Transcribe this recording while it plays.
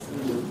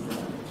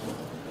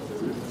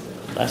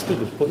Last week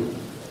was put.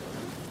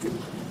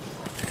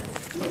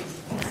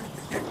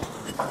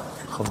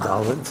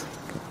 Chavdalit.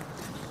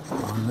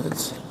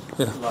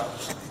 Yeah.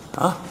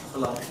 Huh?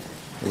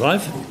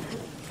 Live?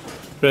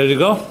 Ready to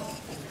go?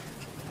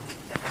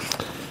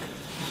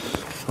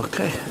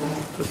 Okay.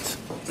 Good.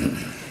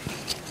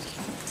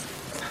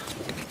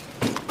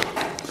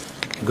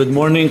 Good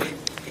morning.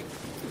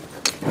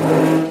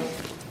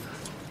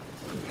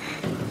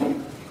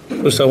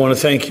 First, I want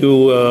to thank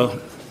you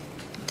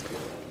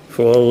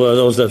for all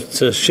those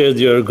that shared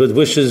your good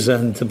wishes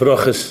and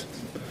brachas.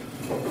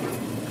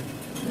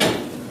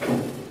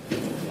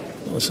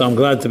 So I'm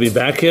glad to be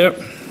back here,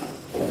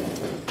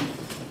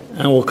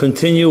 and we'll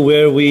continue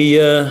where we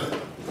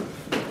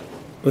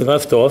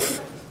left off,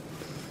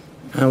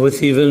 and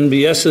with even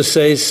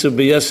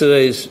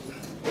b'yesterday's.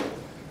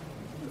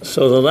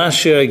 So the last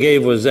share I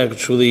gave was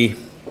actually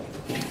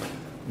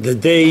the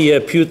day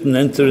Putin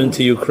entered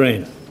into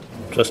Ukraine,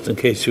 just in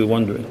case you're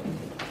wondering.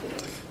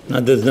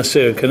 Not that there's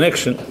necessarily a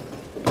connection.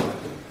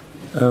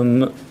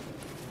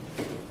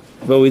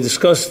 But we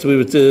discussed,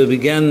 we're in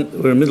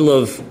the middle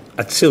of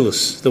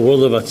Atzilus, the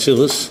world of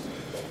Atzilus,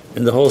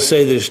 and the whole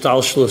Seder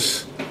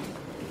Atzilus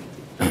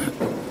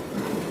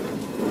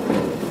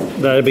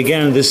that I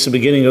began this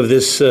beginning of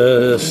this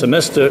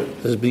semester,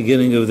 this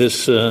beginning of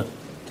this,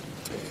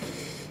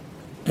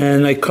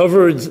 and I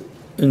covered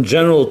in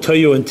general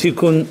Toyu and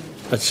Tikkun,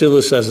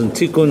 Atzilus as in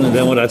Tikkun, and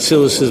then what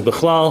Atzilus is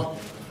Bechlal.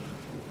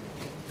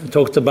 I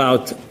talked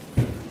about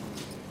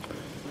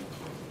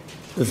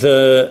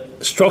the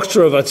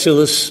structure of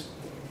Atzilus,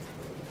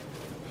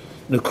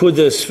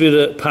 Nekuda,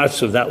 Sfira,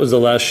 parts of that was the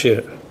last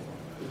share.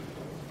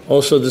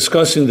 Also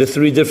discussing the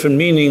three different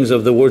meanings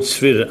of the word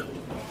Sfira,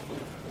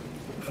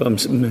 from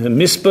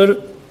Mispar,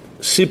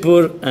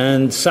 Sipur,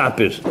 and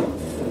Sapir.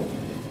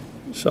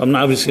 So I'm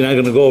obviously not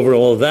going to go over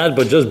all of that,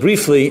 but just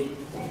briefly,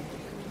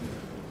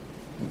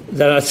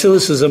 that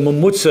Atzilus is a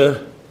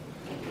mamutza,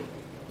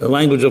 the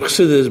language of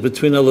Chassidus,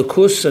 between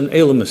Elikus and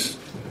Elamus.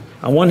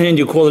 On one hand,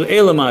 you call it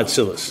Elam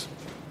Atzilus,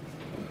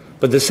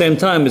 but at the same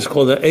time, it's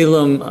called the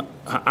Elam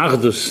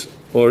Ha'achdus,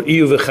 or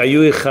Iyu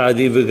v'chayu echad,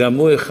 Iyu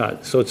v'gamu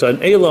echad. So it's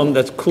an Elam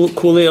that's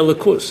kulei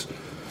Elikus,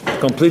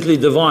 completely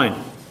divine.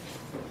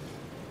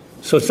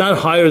 So it's not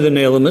higher than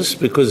Elamus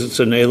because it's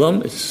an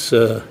Elam. It's,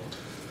 on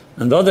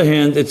the other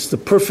hand, it's the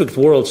perfect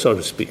world, so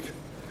to speak.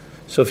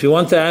 So if you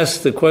want to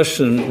ask the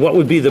question, what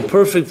would be the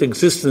perfect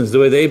existence, the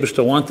way the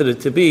Eibishter wanted it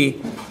to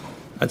be,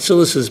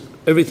 Atzilus is,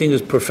 everything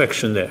is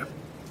perfection there.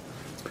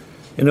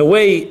 In a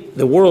way,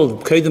 the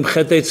world, Kedem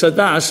Chetei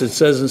Tzadas, it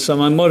says in some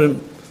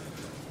Amorim,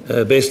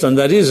 based on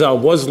that Izal,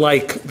 was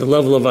like the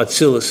level of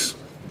Atzilus.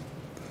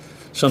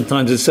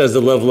 Sometimes it says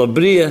the level of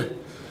Bria,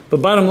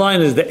 but bottom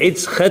line is the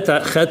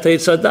Chetei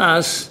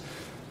Tzadas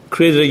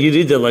created a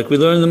Yerida, like we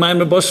learned in the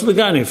Maimer Bos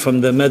Legani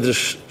from the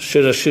Medrash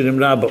Shir HaShirim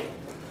Rabbo.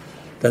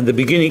 Then the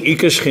beginning,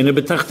 Ika Shechina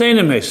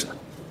B'Tachtenim Mesa.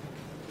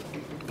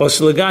 Bos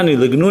Legani,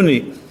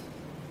 Legnuni,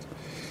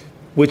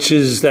 which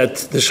is that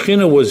the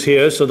Shechina was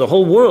here, so the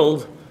whole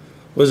world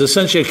was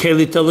essentially a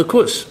Keli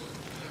Telekus.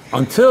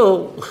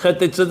 Until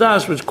Chetei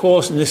Tzadas, which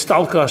caused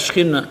Nistalka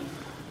Shechina,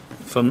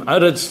 from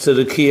Aretz to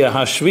the Kiyah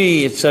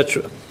Hashvi,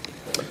 etc.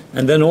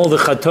 And then all the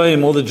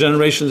Chatoim, all the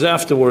generations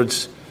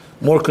afterwards,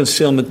 more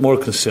concealment.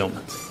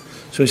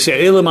 So we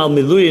say, Elam al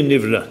Miluya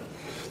Nivra.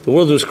 The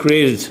world was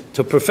created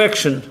to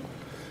perfection.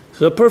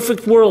 So a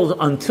perfect world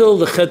until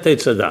the Chetei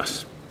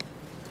Tzadas.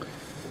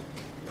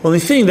 Only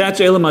thing, that's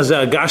Elam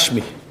Hazeh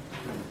Agashmi.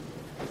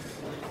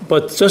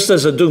 But just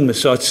as a dugma,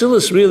 so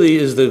Atzilus really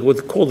is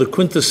what's called the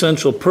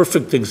quintessential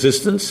perfect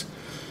existence,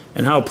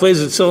 and how it plays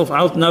itself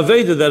out in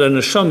Aveda, that a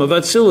neshama of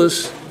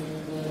Atzilus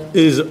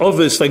is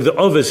ovis, like the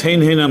ovis,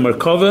 hein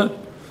amarkava,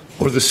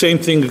 or the same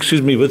thing,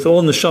 with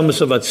all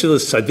neshamas of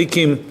Atzilus,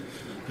 tzadikim,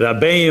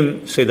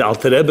 rabbeim, say the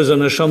Alter Rebbe is a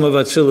neshama of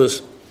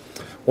Atzilus,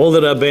 all the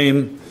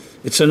rabbeim,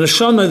 it's a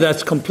neshama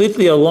that's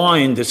completely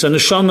aligned. It's a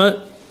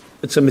neshama,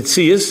 it's a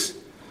mitzias.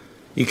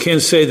 You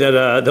can't say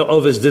that the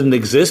ovis didn't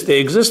exist, they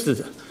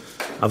existed.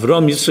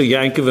 Avram, Yitzchak,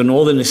 Yaakov, and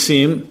all the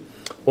Nisim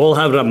all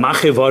have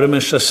Ramache, Varim, and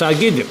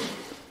Shasagidim.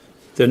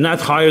 They're not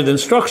higher than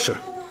structure.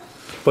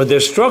 But their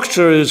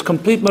structure is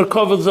complete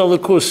Merkavah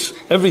Zalikus.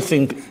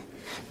 Everything,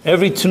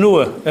 every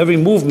tenua, every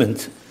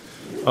movement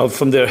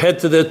from their head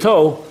to their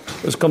toe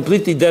was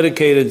completely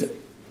dedicated,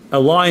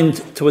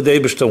 aligned to what the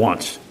Eibishter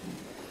wants.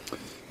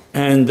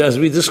 And as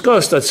we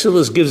discussed,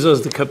 Atzilus gives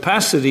us the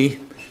capacity,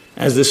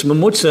 as this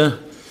mamutza,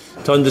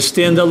 to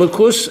understand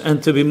Elikus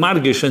and to be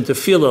margish and to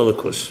feel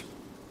Elikus.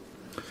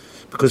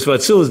 Because if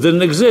Atzilus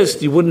didn't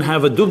exist, you wouldn't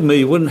have a dugma,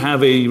 you wouldn't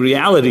have a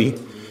reality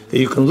that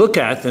you can look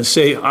at and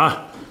say,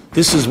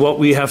 this is what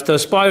we have to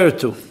aspire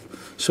to.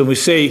 So we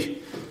say,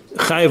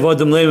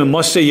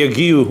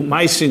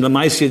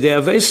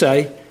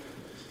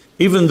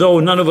 even though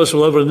none of us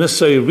will ever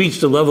necessarily reach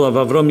the level of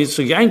Avram,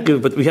 Yitzchak,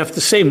 Yaakov, but we have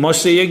to say,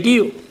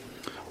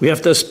 we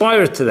have to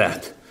aspire to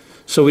that.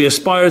 So we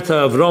aspire to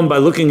Avram by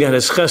looking at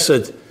his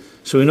chesed,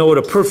 so we know what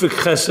a perfect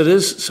chesed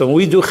is. So when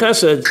we do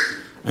chesed,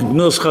 and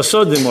Mils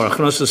Chasodim or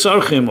Achnos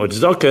Sarchim or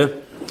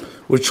Tzedakah,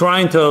 we're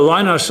trying to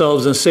align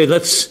ourselves and say,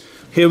 let's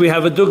Here we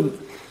have a dugma.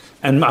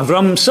 And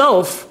Avram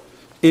himself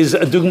is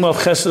a dugma of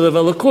chesed of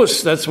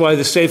Elokus. That's why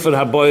the Sefer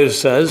HaBoyer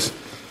says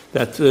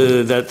that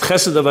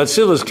chesed of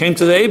Atzilus came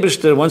to the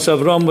Eibishter once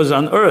Avram was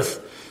on earth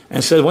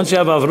and said, once you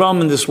have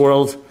Avram in this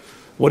world,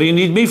 what do you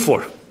need me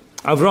for?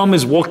 Avram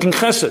is walking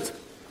chesed.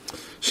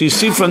 So you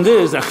see from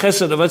this that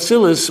chesed of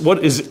Atzilus,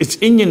 what is its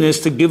inyan is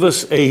to give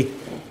us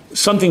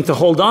something to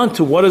hold on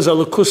to. What does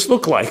Elokus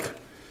look like?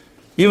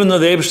 Even though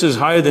the Eibishter is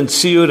higher than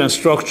tziyur and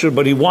structure,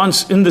 but he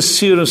wants in the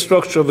tziyur and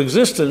structure of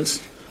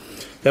existence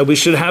that we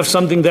should have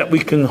something that we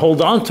can hold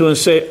on to and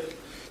say,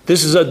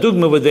 this is a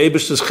dugma what the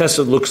Eibishter's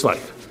chesed looks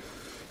like.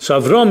 So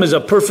Avram is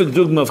a perfect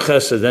dugma of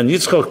chesed, and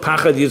Yitzchak,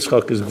 Pachad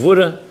Yitzchak is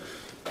Gvura,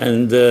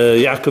 and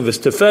Yaakov is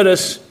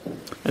Sefiros.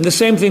 And the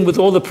same thing with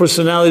all the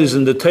personalities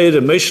in the Torah,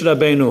 Moshe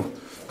Rabbeinu,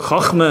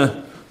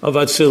 Chachma of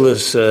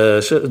Atzilus,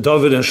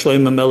 David and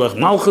Shlomo Melech,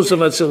 Malchus of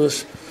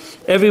Atzilus.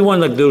 Everyone,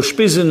 like the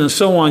Ushpizin and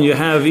so on, you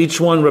have each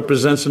one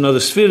represents another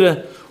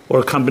Sefira or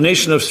a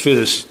combination of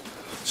Sefiros.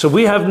 So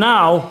we have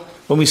now,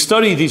 when we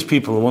study these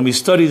people, when we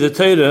study the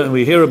Torah and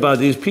we hear about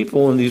these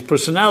people and these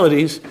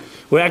personalities,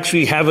 we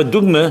actually have a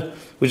dugma,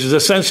 which is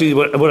essentially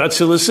what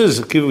Atzilus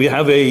is. We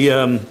have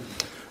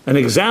an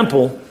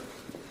example,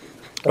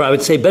 or I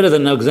would say better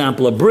than an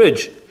example, a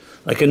bridge,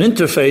 like an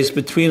interface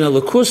between a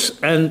Elokus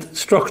and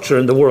structure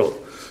in the world.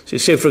 So you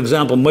say, for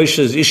example, Moshe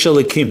is Ish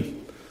Elikim.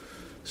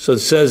 So it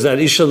says that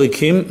Ish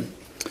Elikim,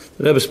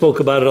 the Rebbe spoke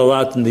about it a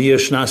lot in the year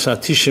Shnas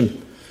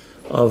HaTishim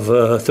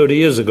of 30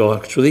 years ago,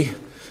 actually,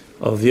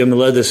 of the Yom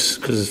Haledes,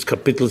 because it's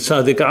Kapitel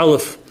Tzadik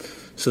Aleph.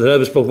 So the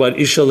Rebbe spoke about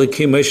Ish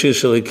Elikim, Moshe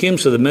Ish Elikim.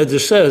 So the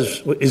Medrash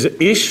says, is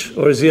it Ish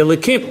or is he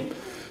Elikim?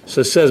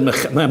 So it says,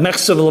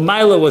 Mechsav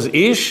L'mayla was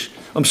Ish.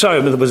 I'm sorry,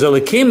 it was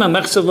Elikim, and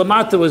Mechsav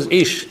L'mata was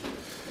Ish.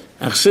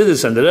 And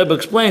Chassidus, and the Rebbe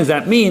explains,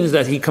 that means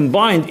that he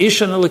combined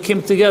Ish and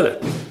Elikim together.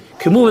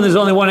 Kemuvin, there's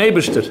only one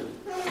Eibishter.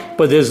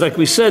 But there's, like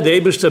we said, the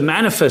Eibishter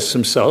manifests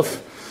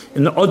himself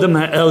in the Odom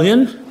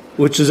HaElyon,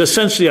 which is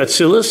essentially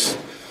Atzilus,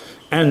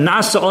 and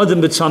Nasa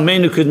Odom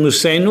B'tzalmeinu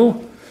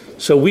K'dmusenu.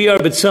 So we are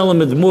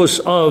B'tzelem Edmus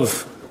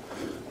of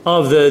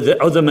the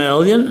Odom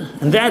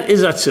HaElyon, and that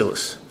is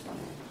Atzilus.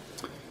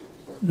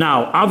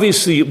 Now,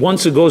 obviously,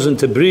 once it goes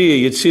into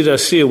Bria, Yitzir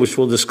Asiyah, which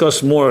we'll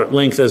discuss more at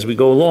length as we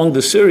go along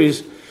the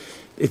series,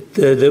 it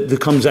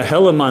becomes a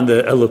Helam on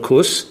the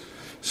Elokus.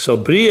 So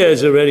Bria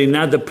is already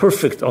not the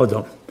perfect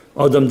Odom.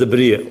 Odom the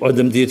Bria.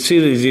 Odom the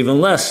Yitzir is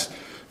even less.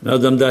 And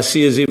Odom the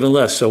Asiyah is even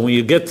less. So when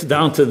you get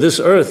down to this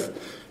earth,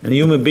 and a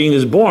human being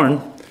is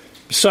born,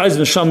 besides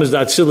the Neshamas, the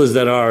Atzilus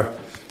that are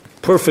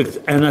perfect,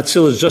 and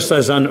Atzilus just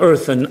as on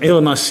earth, and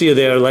Elam Asiyah,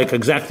 they are like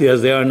exactly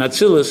as they are in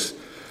Atzilus.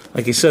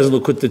 Like he says in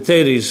Lukut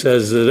Teteri, he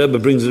says, the Rebbe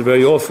brings it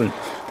very often,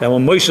 that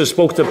when Moshe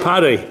spoke to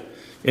Parei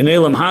in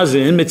Elam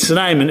Hazin, in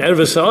Mitzrayim, in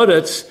Erves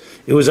Haaretz,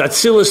 it was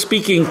Atzilus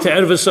speaking to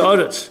Erves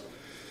Haaretz.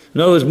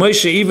 In other words,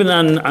 Moshe, even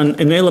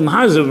in Elam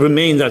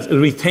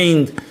Hazin,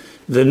 retained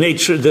the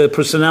nature, the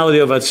personality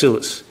of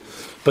Atzilus.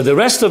 But the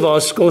rest of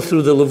us go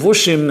through the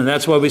Levushim, and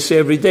that's why we say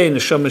every day,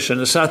 Neshama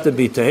Shenasata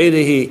Bi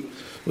Teherehi,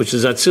 which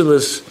is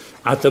Atzilus,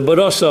 Ata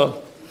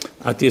Barosa,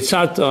 Ata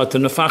Yitzata, Ata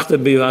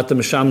Nefachta Bi, Ata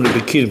Meshamra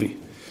Bikirbi.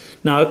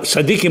 Now,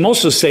 Tzaddikim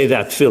also say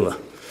that tefillah,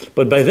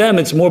 but by them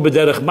it's more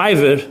B'derech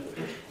Maiver,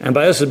 and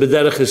by us it's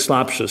B'derech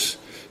Hislapshus,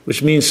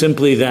 which means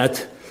simply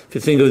that, if you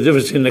think of the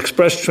difference in an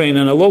express train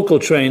and a local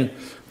train,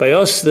 by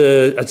us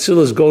the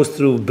Atzilus goes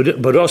through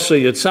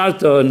Barosa,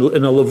 Yitzarta,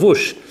 and a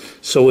Lavush,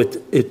 so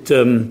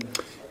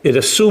it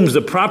assumes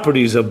the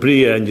properties of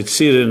Bria and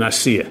Yitzir and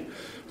Asiyah.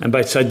 And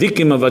by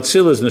Tzaddikim of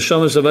Atzilus,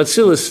 Neshamas of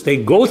Atzilus, they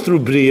go through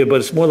Bria,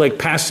 but it's more like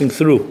passing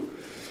through.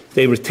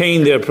 They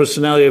retain their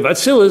personality of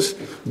Atzilus,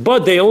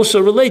 but they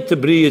also relate to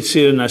Bria,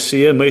 Yitzir, and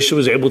Asiyah. Moshe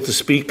was able to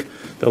speak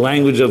the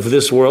language of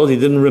this world. He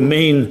didn't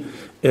remain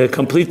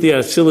completely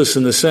Atzilus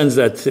in the sense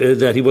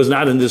that he was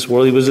not in this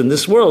world. He was in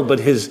this world,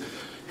 but his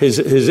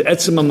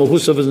Etzem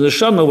HaMalchus of his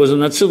Neshama was an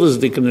Atzilus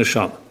Dik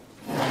Neshama.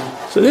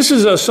 So this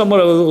is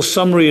somewhat of a little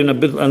summary and a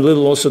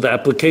little also the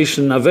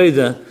application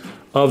Aveda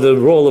of the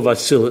role of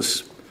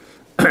Atzilus.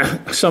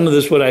 Some of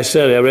this, what I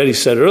already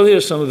said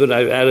earlier. Some of it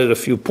I've added a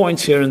few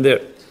points here and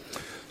there.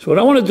 So what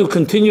I want to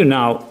continue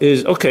now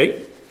is,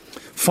 okay,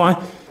 fine,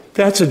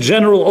 that's a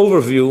general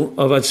overview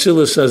of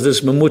Atzilus as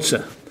this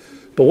Memutza.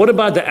 But what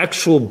about the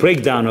actual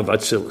breakdown of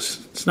Atzilus?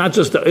 It's not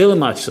just the Elam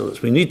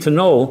Atzilus. We need to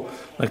know,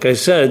 like I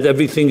said,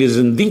 everything is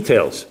in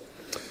details.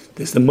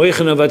 There's the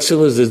Moichen of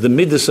Atzilus, there's the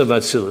Midas of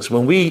Atzilus.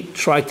 When we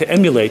try to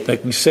emulate,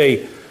 like we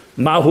say,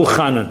 Mahu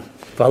Chanan,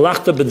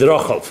 Valachta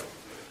B'drachav,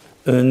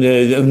 and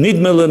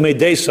Nidmele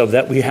Medesav,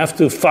 that we have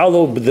to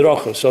follow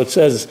B'drachav. So it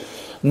says,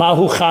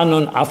 Mahu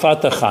Chanun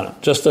Afata Chanun.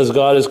 Just as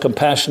God is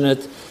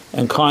compassionate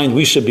and kind,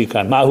 we should be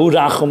kind. Mahu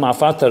Rachum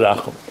Afata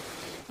Rachum.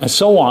 And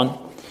so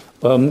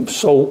on.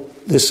 So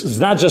this is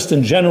not just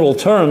in general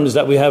terms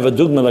that we have a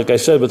dugma, like I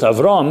said, with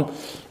Avram.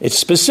 It's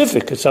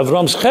specific. It's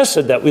Avram's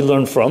chesed that we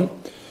learn from.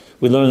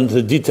 We learn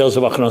the details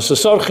of Achnos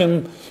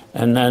Esorchim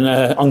and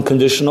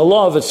unconditional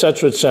love,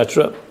 etc.,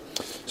 etc.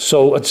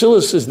 So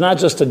Atzilus is not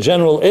just a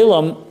general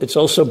elam, it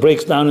also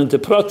breaks down into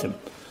pratim.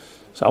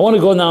 So I want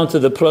to go now to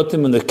the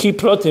pratim, and the key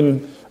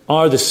pratim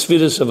are the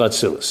Sefiros of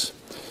Atzilus.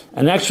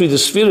 And actually the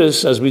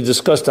Sefiros, as we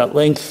discussed at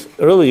length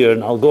earlier,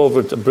 and I'll go over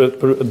it a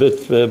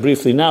bit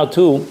briefly now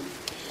too,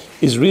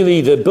 is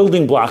really the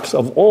building blocks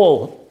of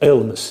all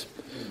Eilumus.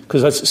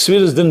 Because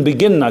Sefiros didn't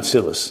begin in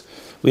Atzilus.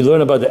 We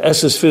learn about the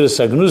Sefiros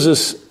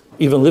Agnuzis,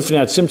 even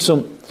Lifnei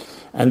Tzimtzum,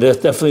 and there's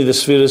definitely the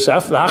Sefiros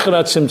after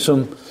Acharat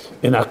Tzimtzum.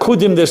 In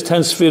Akudim there's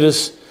 10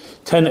 Sefiros,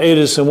 10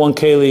 Eidos and 1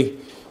 Keli.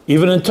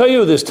 Even in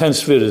Toyu there's 10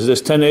 Sefiros,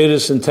 there's 10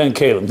 Eidos and 10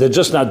 Kelim. They're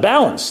just not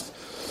balanced.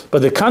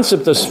 But the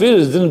concept of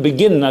Sefiros didn't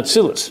begin in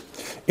Atzilus.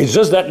 It's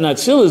just that in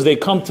Atzilus they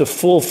come to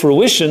full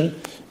fruition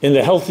in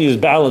the healthiest,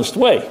 balanced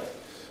way.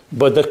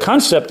 But the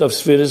concept of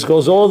Sefiros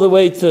goes all the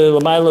way to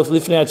L'mayla of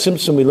Lifnei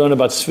Tzimtzum. We learn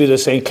about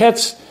Sefiros Ein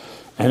Ketz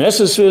and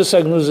Sefiros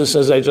Agnuzis,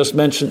 as I just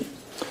mentioned.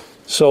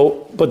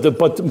 So, but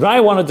I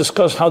want to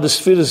discuss how the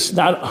Sefiros,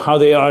 not how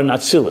they are in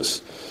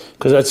Atzilus.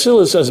 Because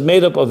Atzilus is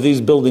made up of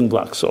these building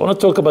blocks. So I want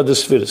to talk about the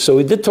Sefiros. So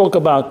we did talk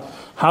about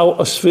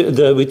how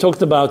we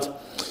talked about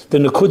the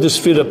Nekuda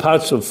Sefira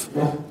parts of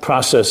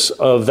process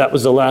of, that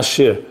was the last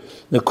year.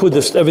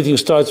 Nekuda, everything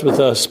starts with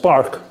a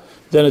spark,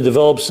 then it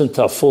develops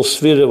into a full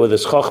Sefira, whether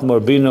it's Chachma or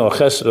Bina or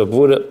Chesed or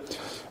Gvura,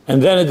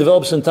 and then it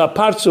develops into a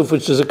Partsuf,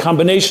 which is a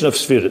combination of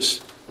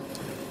Sefiros.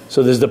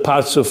 So there's the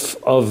Partsuf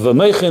of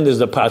Meichin, there's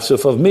the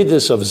Partsuf of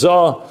Midas, of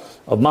Zah,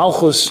 of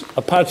Malchus.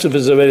 A Partsuf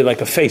is already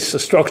like a face, a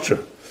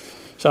structure.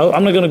 So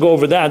I'm not going to go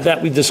over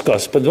that we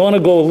discussed, but I want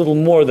to go a little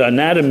more the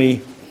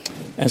anatomy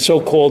and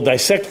so-called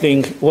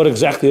dissecting what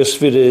exactly a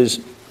Sefira is.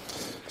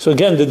 So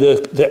again,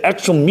 the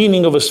actual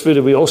meaning of a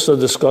Sefira we also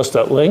discussed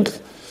at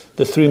length,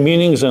 the 3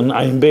 meanings, and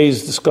Ayin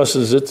Beis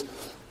discusses it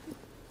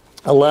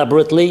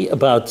elaborately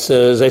about,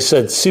 as I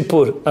said,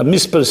 Sipur,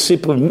 Misper,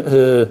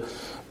 Sipur,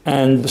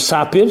 and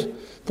Sapir,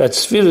 that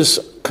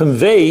Sefiros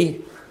convey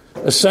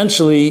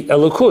essentially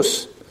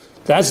Elokus.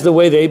 That's the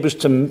way the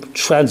Eibishter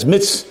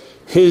transmits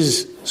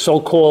his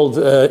so-called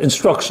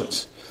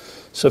instructions.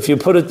 So if you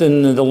put it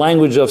in the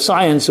language of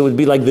science, it would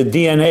be like the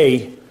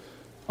DNA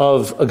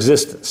of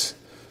existence.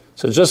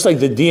 So just like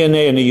the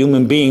DNA in a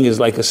human being is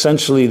like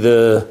essentially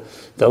the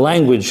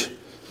language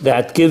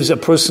that gives a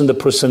person the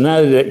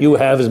personality that you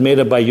have is made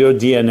up by your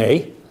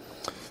DNA.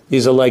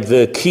 These are like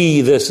the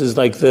key, this is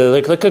like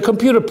like a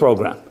computer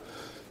program.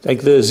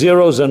 Like the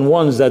zeros and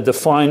ones that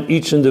define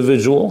each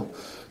individual.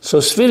 So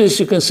Sefiros,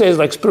 you can say, is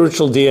like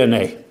spiritual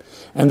DNA.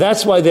 And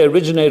that's why they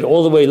originate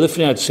all the way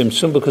Lifnei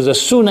Tzimtzum, because as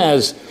soon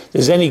as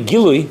there's any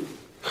Gilui,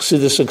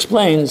 Chassidus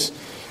explains,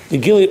 the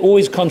Gilui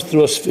always comes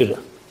through a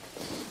Sefira.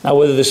 Now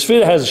whether the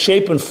Sefira has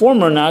shape and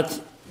form or not,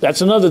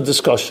 that's another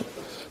discussion.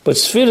 But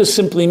Sefira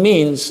simply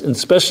means, and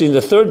especially in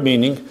the third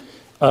meaning,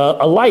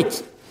 a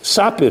light,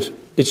 Sapir.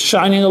 It's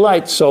shining a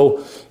light.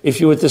 So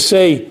if you were to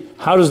say,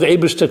 how does the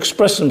Eibishter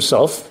express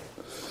himself?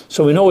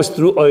 So we know it's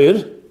through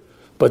Oyer,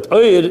 but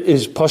Oyer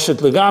is Pashat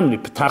Legamri,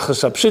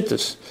 Petachas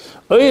Apshitas.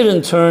 Oyer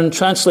in turn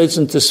translates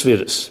into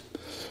Sefiros.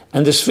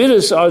 And the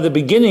Sefiros are the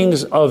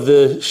beginnings of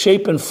the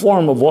shape and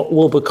form of what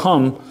will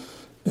become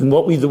and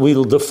what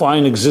we'll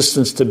define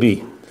existence to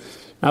be.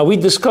 Now we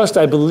discussed,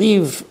 I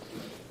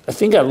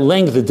think at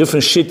length, the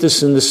different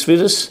shittas in the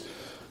Sefiros.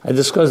 I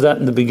discussed that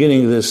in the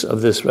beginning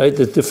of this, right?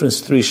 The different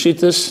 3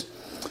 shittas,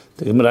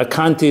 the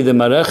Merakanti, the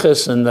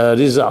Mareches, and the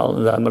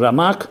Rizal, and the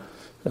Ramak.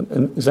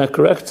 Is that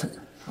correct?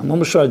 I'm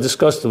almost sure I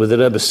discussed it with the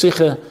Rebbe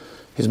Sicha,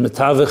 his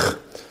Metavich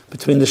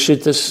between the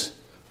shittas.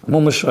 I'm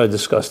almost sure I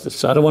discussed it.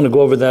 So I don't want to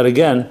go over that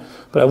again,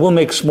 but I will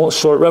make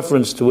short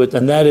reference to it,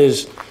 and that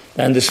is,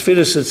 and the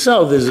Sefiros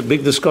itself, there's a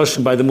big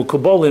discussion by the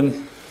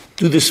Mukabolim,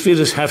 do the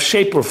Sefiros have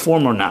shape or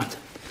form or not?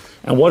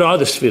 And what are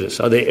the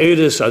Sefiros? Are they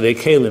Eidos? Are they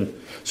Kelim?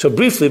 So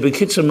briefly,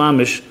 Bekitzer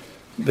Mamish,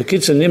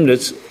 Bekitzer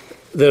Nimritz,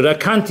 the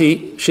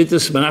Rakanti,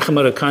 Shittas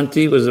Menachem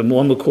Rakanti was a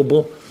more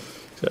Mukabal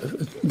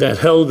that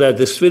held that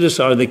the Sefiros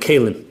are the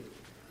Kelim.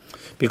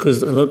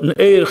 Because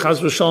Eir Chaz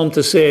v'Shalom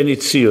to say any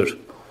tzir.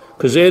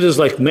 Because Eir is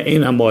like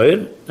Me'ein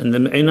HaMoyer, and the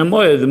Me'ein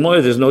HaMoyer, the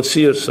Moyer, there's no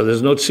tzir, so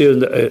there's no tzir in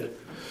the Eir.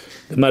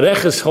 The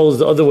Mareches holds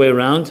the other way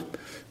around,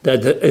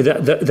 that the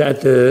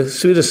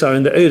Sefiros are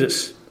in the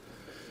Eiris.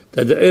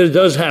 That the Eir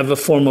does have a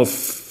form of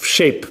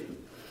shape.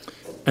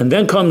 And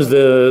then comes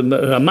the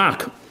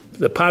Ramak,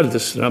 the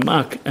Pardes,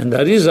 Ramak, and the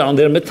Arizal, and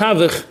their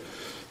Metavich,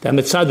 that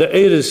Mitzad the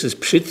Eiris is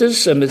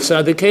Pshitis, and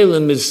Mitzad the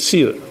Kelim is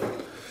Tzir.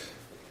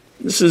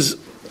 This is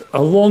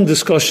a long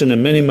discussion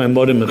in many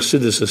Maimorim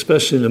Chassidus,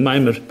 especially in the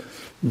Maimer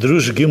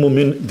Drush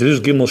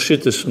Gimel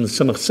Shittis from the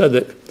Tzemach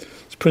Tzedek.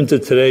 It's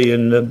printed today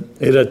in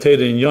Eira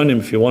Teira in Yonim,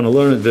 if you want to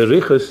learn it, the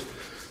Riches.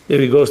 There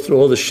he goes through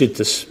all the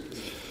Shittis.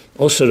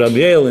 Also Rabbi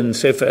Yael in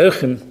Sefer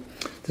Erchim,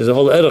 there's a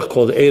whole Erech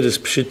called Eiris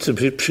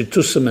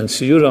Pshitusim and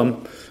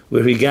Siyuram,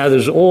 where he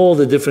gathers all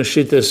the different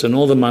Shittis and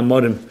all the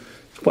Maimorim.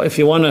 If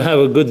you want to have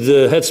a good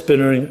head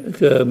spinning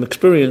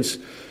experience,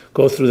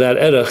 go through that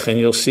Erech and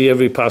you'll see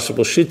every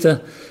possible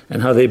Shitta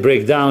and how they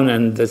break down.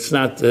 And it's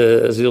not,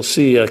 as you'll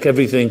see, like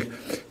everything,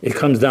 it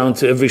comes down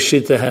to every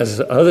Shitta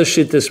has other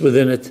Shittas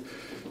within it.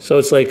 So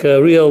it's like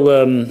a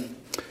real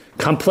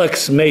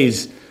complex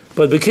maze.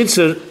 But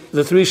B'kitzur,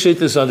 the 3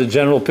 Shittas are the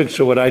general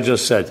picture of what I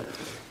just said.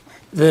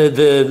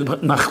 the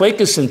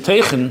machlekes in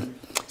Teichen,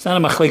 it's not a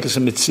machlekes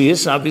in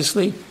Metzias,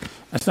 obviously.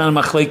 It's not a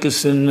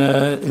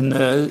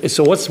machlekes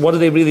so what do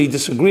they really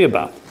disagree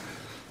about?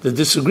 The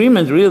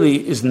disagreement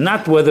really is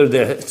not whether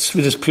the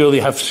Sefiros purely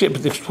have shit,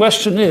 but the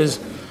question is,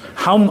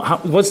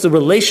 what's the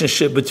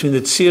relationship between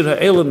the Tzir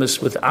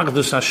HaElemis with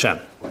Achdus Hashem?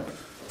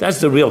 That's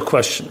the real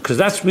question, because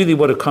that's really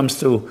what it comes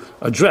to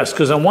address.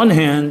 Because on one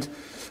hand,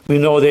 we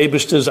know the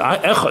Eibishter is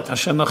Echad,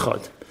 Hashem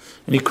Echad,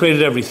 and He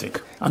created everything.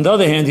 On the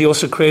other hand, He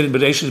also created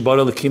Bereshis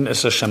Bara Elokim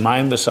Es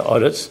HaShamayim V'es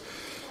HaOretz,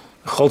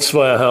 Chol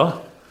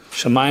Tzvayah,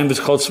 Shamayim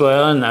V'es Chol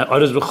Tzvayah, and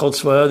Oretz V'Chol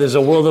Tzvayah. There's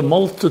a world of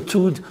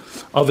multitude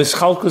of His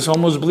Chalkus,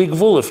 almost Bli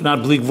Gvul, if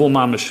not Bli Gvul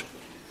Mamish.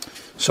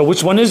 So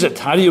which one is it?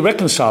 How do you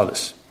reconcile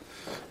this?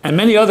 And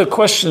many other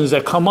questions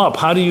that come up.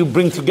 How do you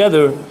bring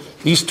together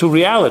these two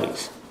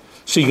realities?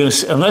 So you're going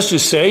to, unless you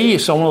say,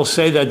 someone will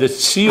say that the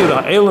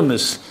Tziyur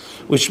HaElemis,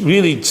 which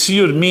really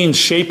Tziyur means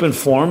shape and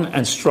form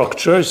and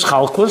structure, is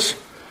Chalkus,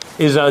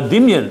 is a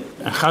Dimyan.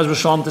 And Chaz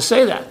v'Shalom to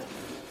say that.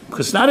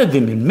 Because it's not a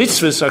Dimyan.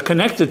 Mitzvahs are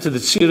connected to the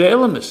Tziyur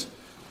HaElemis.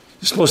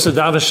 You're supposed to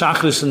daven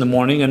Shachris in the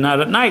morning and not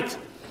at night.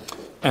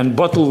 And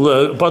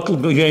Batul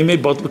Yemei,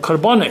 Batul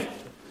Karboneh.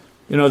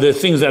 You know, there are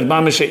things that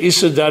Mamish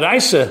Isa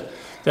Daraisa,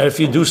 that if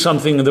you do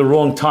something in the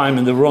wrong time,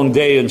 in the wrong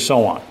day, and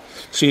so on.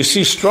 So you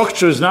see,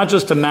 structure is not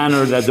just a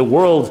manner that the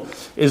world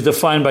is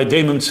defined by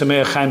Deimim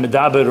Tzemeach Chaim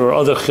Medaber or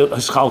other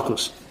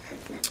Chalkus.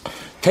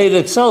 Torah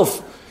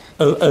itself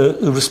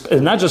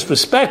not just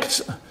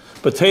respects,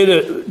 but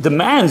Torah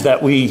demands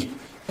that we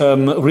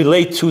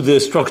relate to the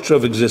structure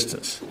of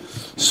existence.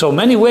 So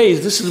many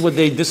ways, this is what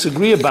they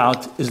disagree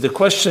about, is the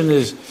question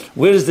is,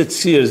 where is the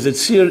tzir? Is the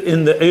tzir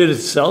in the air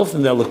itself,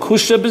 in the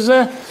lakusha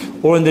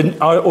b'zeh, or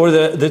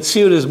the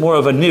tzir is more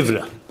of a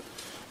nivra?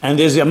 And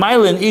there's a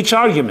mile in each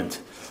argument.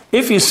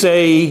 If you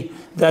say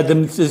that the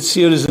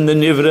tzir is in the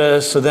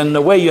nivra, so then in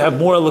a way you have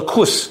more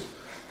lakus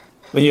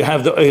when you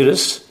have the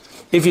eris.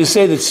 If you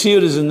say that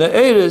tzir is in the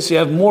eris, you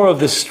have more of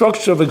the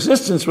structure of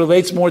existence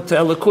relates more to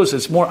lakus.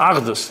 It's more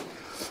achdus.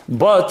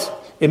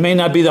 But it may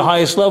not be the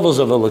highest levels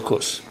of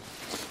lakus.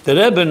 The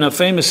Rebbe in a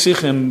famous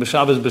Sichim,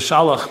 B'Shabbos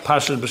B'Shalach,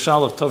 Parshas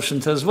B'Shalach,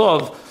 Tovshin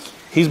Tezvov,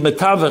 he's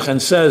metavach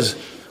and says,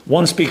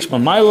 one speaks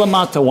Mamayla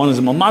Lamata, one is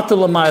Mamata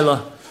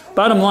Lamayla.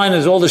 Bottom line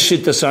is all the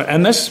shittas are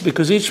emes,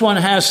 because each one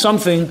has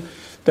something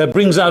that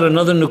brings out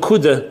another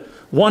nukuda.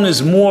 One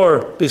is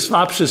more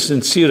bislapshus in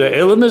Tzira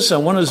Elemis,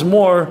 and one is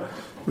more,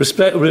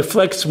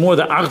 reflects more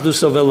the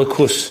Achdus of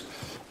Elikus.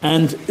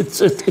 And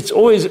it's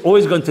always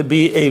going to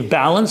be a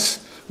balance,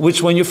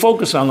 which when you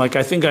focus on, like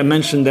I think I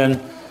mentioned then,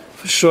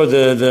 for sure,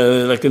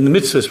 like in the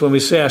mitzvahs, when we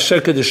say Asher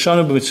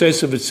Kedeshanu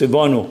b'mitzvahs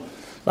v'tzivonu,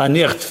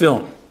 la'niach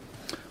tefillin,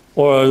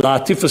 or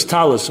la'atifas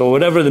talis, or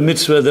whatever the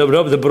mitzvah, the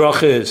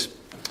bracha is,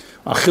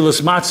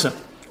 achilas matzah,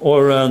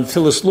 or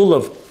tilas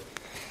lulav.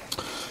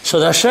 So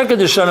the Asher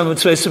Kedeshanu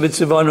b'mitzvahs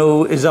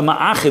v'tzivonu is a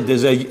ma'achid,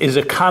 is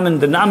a common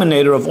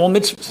denominator of all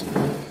mitzvahs.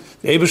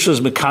 The Eibusha is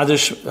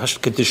mekadesh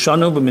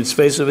Kedeshanu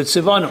b'mitzvahs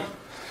v'tzivonu.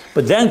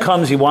 But then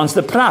comes, he wants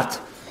the prat,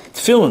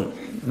 tefillin,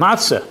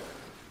 matzah,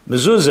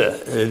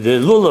 mezuzah, the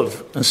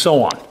lulav, and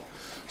so on.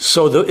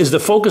 So is the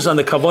focus on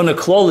the kavanah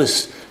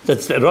klolis,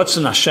 that's the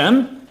Ratzon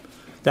Hashem?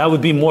 That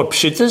would be more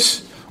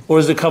pshitis, or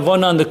is the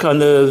kavanah on the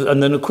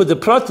nekuda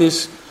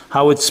pratis,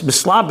 how it's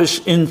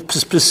mislabish in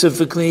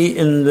specifically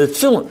in the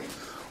tefillin,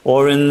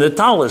 or in the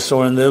talis,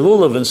 or in the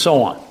lulav, and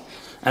so on?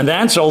 And the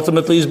answer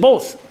ultimately is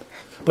both.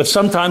 But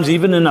sometimes,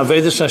 even in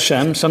Avedis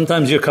Hashem,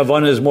 sometimes your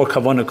kavanah is more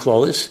kavanah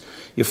klolis.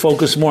 You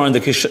focus more on the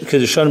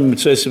kedushan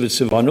mitzvah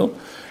v'tzivanu,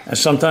 and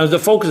sometimes the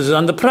focus is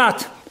on the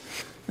prat.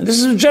 And this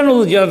is in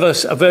general, you have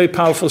a very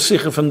powerful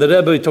sikha from the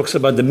Rebbe. He talks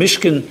about the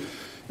Mishkan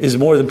is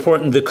more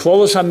important, the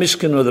klolos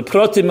ha-Mishkan, or the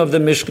pratim of the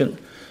Mishkan,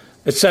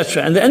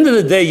 etc. And at the end of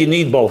the day, you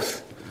need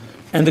both.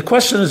 And the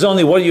question is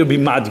only, what do you be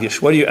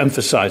madgish? What are you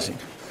emphasizing?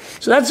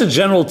 So that's a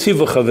general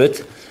tivuch of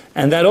it.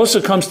 And that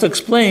also comes to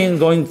explain,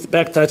 going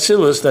back to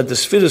Atzilus, that the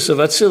Sefiros of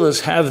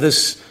Atzilus have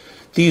this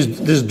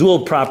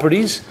dual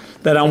properties,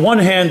 that on one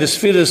hand, the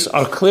Sefiros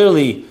are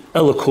clearly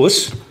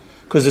elikus,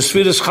 because the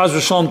Sefiros, Chaz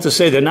v'Shalom, to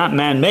say they're not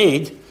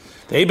man-made,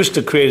 the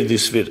Eibishter created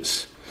these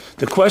Sefiros.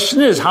 The question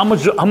is, how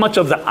much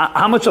of the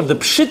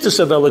pshittus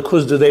of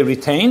elikus do they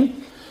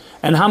retain,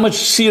 and how much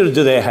seer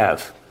do they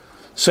have?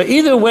 So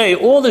either way,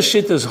 all the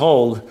shittas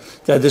hold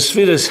that the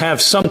Sefiros have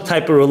some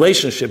type of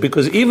relationship,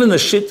 because even the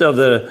shit of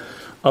the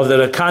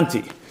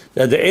Rakanti,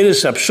 that the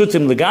Eris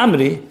Apshutim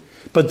Legamri,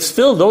 but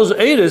still those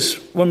Eris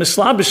were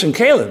Mislabish and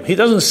Kalim. He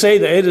doesn't say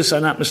the Eris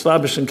are not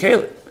Mislabish and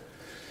Kalim.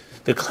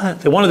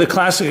 One of the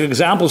classic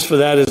examples for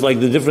that is like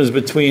the difference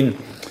between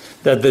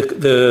that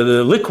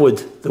the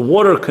liquid, the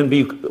water could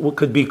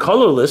be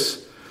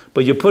colorless,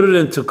 but you put it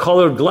into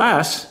colored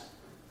glass,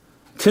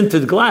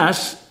 tinted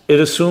glass, it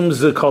assumes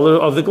the color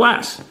of the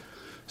glass.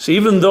 So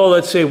even though,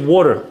 let's say,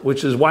 water,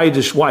 which is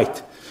whitish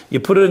white, you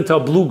put it into a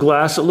blue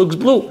glass, it looks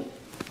blue.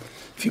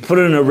 If you put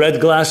it in a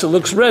red glass, it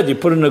looks red. You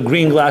put it in a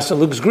green glass, it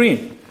looks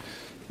green.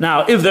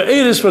 Now, if the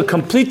Eris were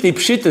completely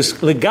pshitis,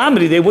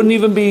 legamri, they wouldn't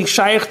even be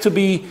shaykh to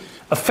be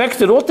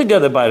affected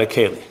altogether by the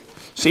keli.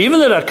 So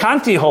even the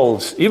Rakanti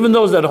holds, even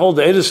those that hold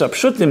the Eidos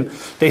Apshutim,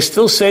 they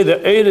still say the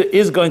Eir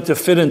is going to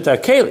fit into a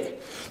Keli.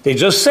 They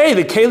just say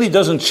the Keli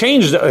doesn't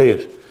change the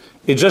Eir.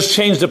 It just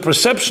changed the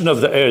perception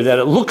of the Eir, that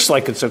it looks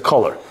like it's a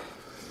color.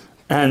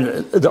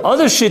 And the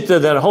other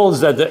Shitta that holds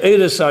that the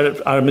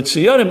Eidos are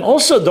Mitziyarim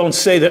also don't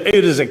say the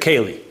Eir is a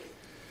Keli.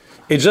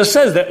 It just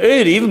says the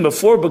Eir, even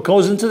before it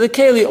goes into the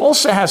Keli,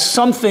 also has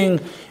something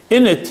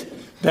in it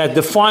that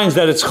defines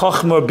that it's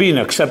Chachma or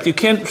Bina, except you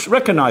can't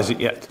recognize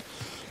it yet.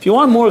 If you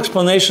want more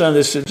explanation on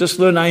this, just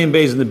learn Ayin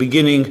Beis in the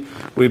beginning,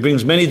 where he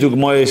brings many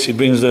dugmoyes. He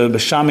brings the Beis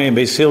Shammai and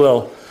Beis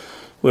Hillel,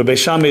 where Beis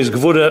Shammai is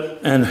Gvura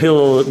and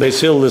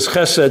Beis Hillel is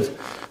Chesed.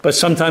 But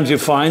sometimes you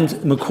find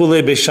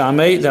Mekule Beis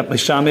Shammai, that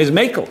Beis Shammai is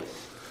Mekel.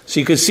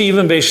 So you can see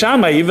even Beis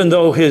Shammai, even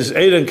though his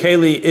Eir and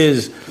Keli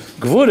is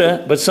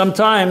Gvura, but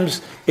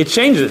sometimes it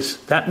changes.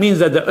 That means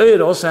that the Eir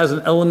also has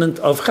an element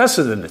of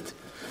Chesed in it.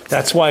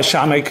 That's why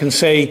Shammai can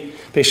say,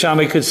 Beis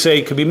Shammai could say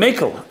it could be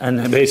Mekel, and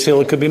Beis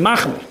Hillel could be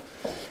Machmer,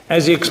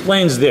 as he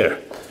explains there.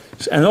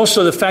 And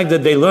also the fact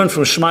that they learned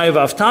from Shmai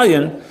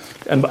V'Avtalyon,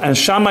 and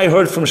Shammai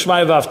heard from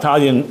Shmai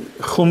V'Avtalyon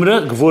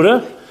Chumra,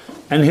 Gvura,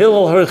 and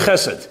Hillel heard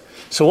Chesed.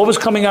 So what was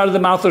coming out of the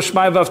mouth of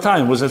Shmai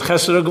V'Avtalyon? Was it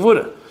Chesed or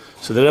Gvura?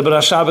 So the Rebbe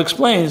Rashab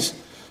explains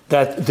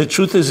that the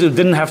truth is it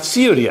didn't have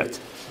tziyur yet.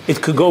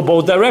 It could go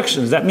both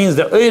directions. That means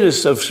the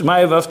Eidos of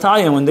Shmai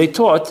V'Avtalyon, when they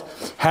taught,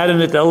 had in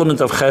it the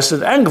element of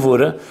Chesed and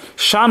Gvura.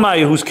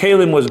 Shammai, whose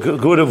Kalim was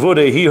Gvura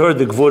Vura, he heard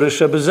the Gvura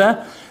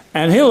Shebezeh,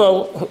 and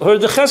Hillel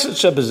heard the Chesed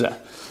Shebezeh.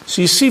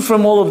 So you see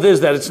from all of this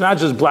that it's not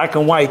just black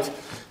and white,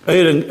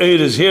 Eir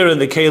is here and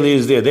the Keli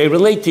is there. They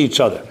relate to each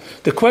other.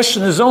 The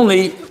question is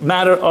only a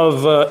matter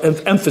of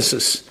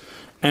emphasis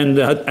and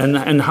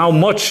how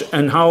much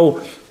and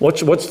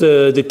what's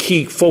the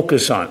key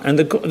focus on. And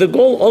the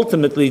goal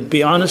ultimately, to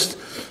be honest,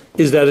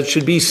 is that it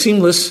should be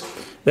seamless,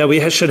 that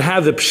we should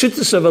have the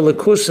Pshittus of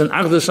Elikus and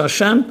Achdus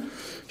Hashem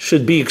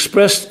should be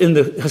expressed in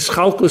the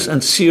Hischalkus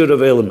and Siyur of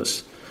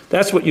Elamus.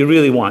 That's what you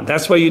really want.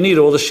 That's why you need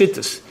all the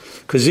Shittas.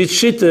 Because each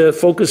Shitta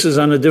focuses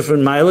on a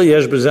different Maila,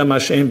 Yesh B'zeh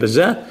Mashem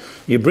B'zeh.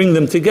 You bring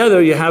them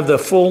together, you have the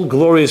full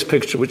glorious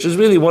picture, which is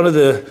really one of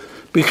the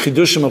big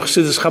chidushim of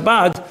Chassidus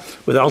Chabad,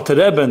 with Alter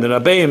Rebbe and the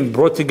Rabbeim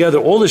brought together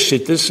all the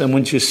shittas, and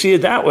once you see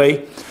it that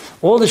way,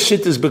 all the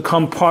shittas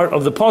become part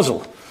of the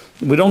puzzle.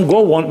 We don't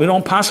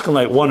paskin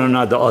like one or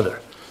not the other.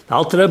 The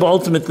Alter Rebbe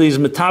ultimately is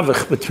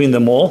metavich between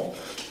them all,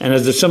 and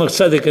as the Tzemach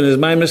Tzedek in his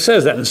Maimer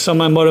says, that in some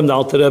Maimorim the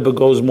Alter Rebbe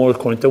goes more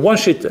according to one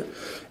shitta,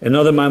 in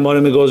other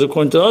Maimorim it goes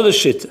according to the other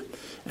shitta,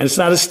 and it's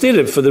not a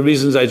stirav for the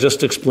reasons I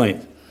just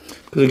explained.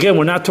 Because again,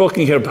 we're not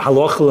talking here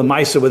halacha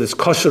l'maisa whether it's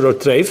kosher or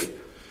treif.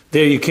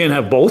 There you can't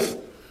have both.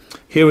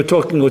 Here we're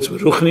talking what's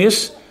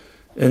ruchnius,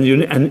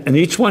 and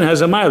each one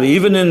has a mile.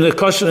 Even in the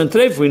kosher and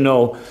treif, we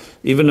know,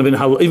 even though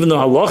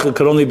halacha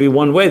could only be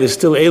one way, there's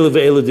still eila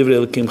ve'ela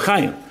divrei Elokim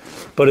chayim.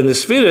 But in the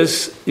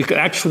Sefiros, you can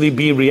actually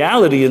be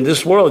reality in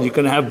this world. You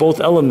can have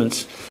both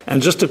elements.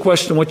 And just to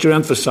question what you're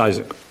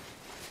emphasizing.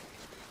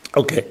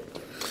 Okay.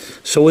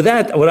 So with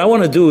that, what I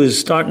want to do is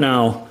start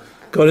now,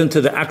 go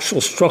into the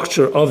actual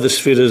structure of the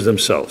Sefiros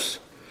themselves.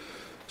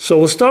 So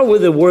we'll start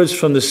with the words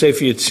from the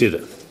Sefer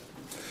Yetzirah.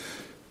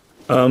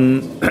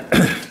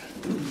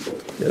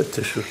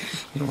 Tissue.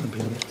 You don't want to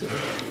be in this.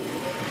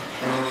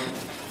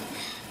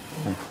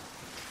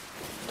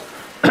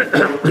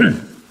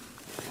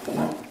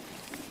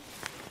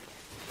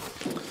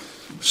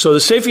 So the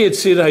Sefer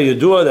Yetzirah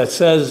Yedua that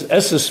says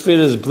Eser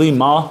Sefiros Bli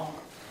Ma,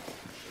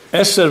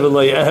 Eser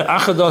V'lei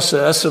Achados,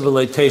 Eser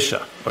V'lei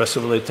Teisha, or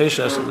Eser V'lei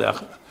Teisha, Eser V'lei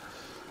Achad.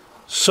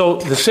 So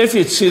the Sefer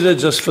Yetzirah,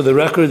 just for the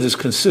record, is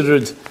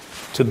considered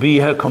to be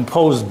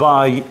composed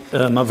by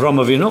Avram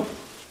Avinu,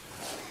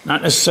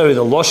 not necessarily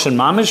the Loshen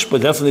Mamish,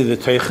 but definitely the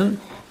Teichen,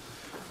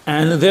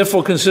 and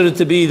therefore considered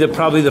to be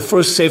probably the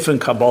first Sefer in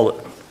Kabbalah.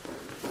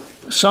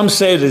 Some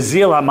say the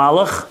Zil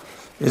HaMalach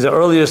is the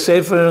earlier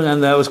Sefer,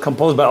 and that was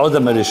composed by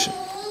Odom Arishin.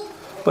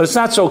 But it's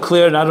not so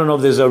clear, and I don't know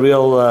if there's a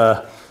real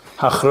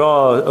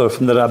Hachra, or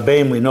from the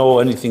Rabbeim we know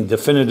anything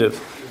definitive,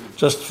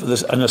 just for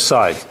this, an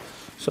aside.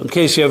 So in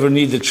case you ever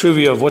need the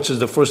trivia of which is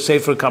the first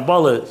Sefer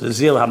Kabbalah, the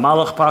Zil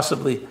HaMalach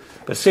possibly,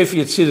 but Sefer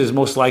Yetzirah is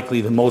most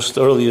likely the most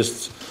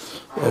earliest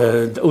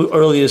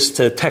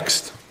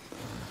text.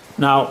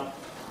 Now,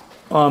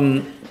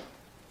 actually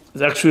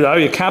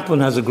Aryeh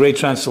Kaplan has a great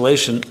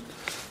translation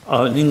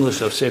in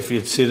English of Sefer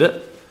Yetzirah,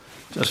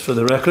 just for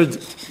the record.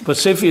 But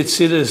Sefer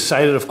Yetzirah is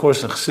cited, of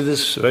course, in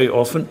Chassidus very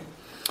often.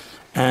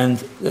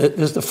 And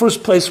it's the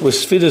first place where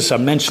Sefiros are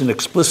mentioned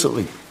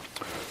explicitly.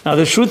 Now,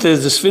 the truth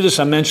is, the Sefiros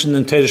are mentioned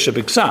in Torah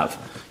Shebiksav.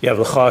 You have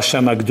L'cha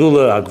Hashem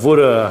Hagdula,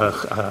 Hagvura,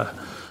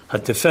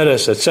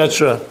 HaTiferes,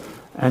 etc.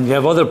 And you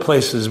have other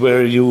places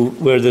where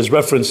there's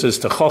references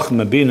to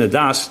Chochmah, Bina,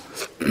 Das.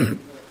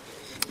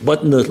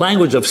 But in the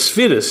language of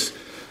Sefiros,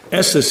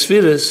 Eser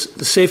Sefiros,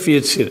 the Sefer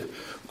Yetzirah.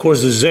 Of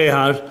course, the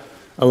Zohar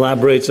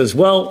elaborates as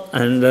well,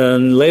 and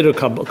then later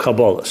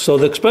Kabbalah. So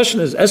the expression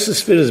is Eser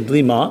Sefiros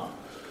Bli Ma,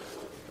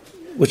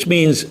 which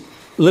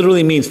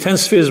literally means 10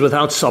 spheres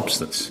without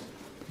substance.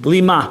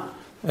 Bli Ma,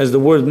 as the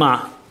word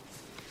Ma.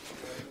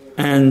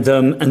 And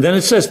then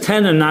it says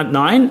 10 and not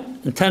 9,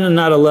 and 10 and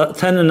not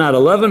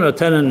 11, or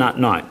 10 and not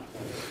 9.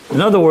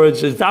 In other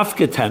words, it's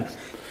dafke 10.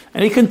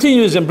 And he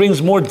continues and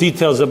brings more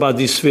details about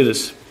these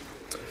Sefiros.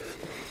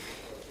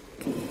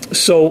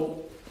 So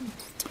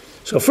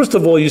first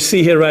of all, you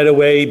see here right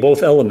away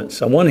both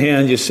elements. On one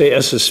hand, you say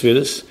Eser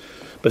Sefiros,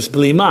 but it's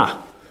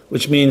blima,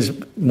 which means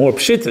more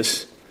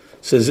pshitis.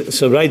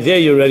 So right there,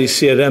 you already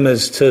see a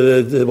remez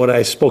to what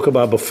I spoke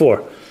about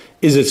before.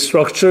 Is it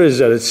structure? Is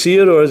that a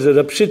tzir, or is it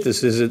a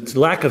pshitis? Is it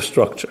lack of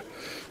structure?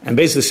 And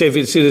basically, Sefer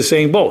Tzir is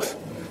saying both.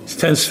 It's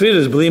 10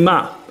 Sefiros,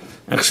 blima.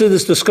 And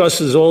Chassidus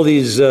discusses all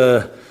these,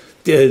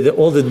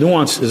 all the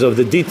nuances of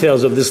the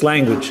details of this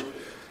language.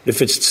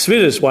 If it's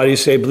Sefiros, why do you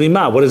say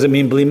blima? What does it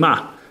mean,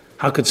 blima?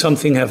 How could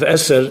something have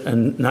eser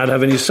and not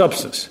have any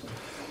substance?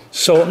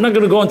 So I'm not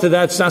going to go into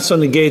that. It's not so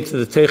negate to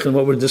the teich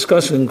what we're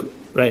discussing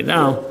right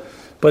now.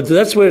 But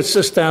that's where it's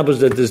established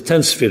that there's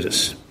 10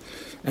 Sefiros.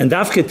 And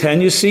dafke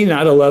 10, you see,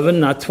 not 11,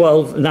 not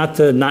 12, not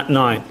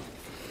 9.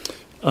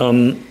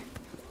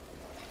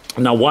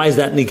 Now, why is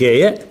that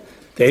negayah?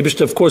 The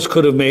Eibishter, of course,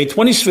 could have made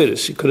 20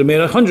 Sefiros. He could have made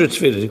 100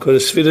 Sefiros. He could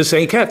have Sefiros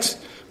ein ketz,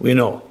 we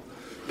know.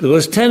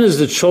 Because 10 is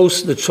the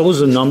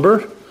chosen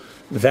number.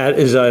 That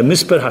is a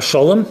misper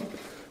hasholem.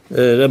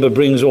 The Rebbe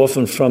brings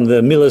often from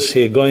the Milas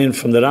here, going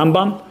from the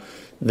Rambam,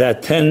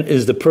 that 10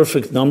 is the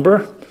perfect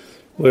number,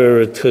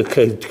 where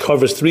it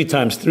covers 3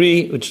 times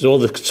 3, which is all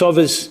the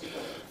ktsovis.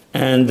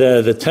 And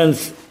the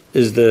 10th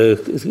is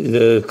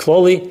the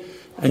kloli,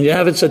 and you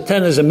have it. So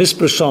 10 is a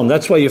misper shalom.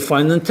 That's why you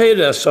find in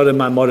Teira Asara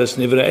Maimoros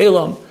Nivra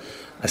Elam,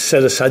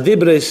 Asera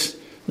Sadibres.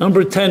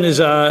 Number 10 is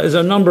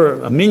a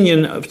number, a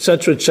minion,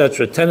 etc.,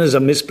 etc. 10 is a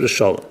misper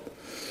shalom,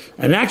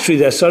 and actually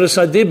the Asara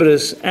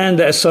Sadibres and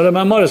the Asara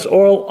Maimoros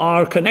all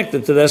are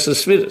connected to the Eser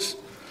Sefiros.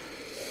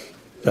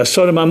 The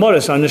Asara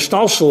Maimoros are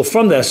nishtalshul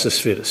from the Eser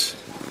Sefiros.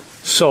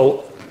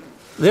 So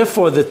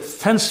therefore, the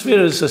 10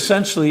 Sefiros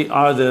essentially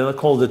are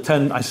called the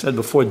 10, I said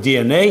before,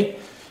 DNA.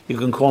 You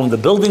can call them the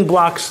building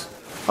blocks.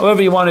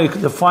 However you want to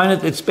define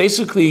it, it's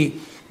basically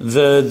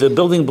the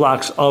building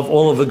blocks of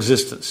all of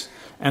existence.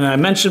 And I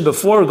mentioned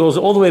before, it goes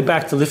all the way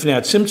back to Lifnei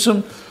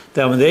HaTzimtzum,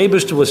 that when the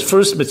Eibishter was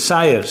first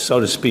mitzayer, so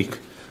to speak,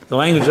 the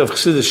language of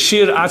Chassidus,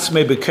 Shir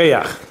Atzmei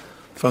Bekeach,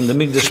 from the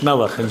Migdash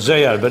Melech, and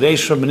Zayar,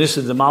 Bereish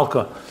Menissa de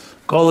Malka,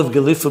 Golav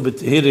Gelifa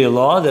B'Tehiri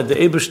Allah, that the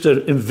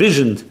Eibishter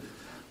envisioned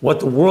what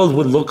the world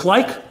would look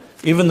like,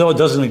 even though it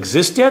doesn't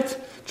exist yet,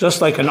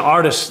 just like an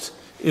artist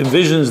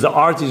envisions the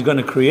art he's going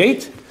to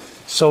create.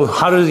 So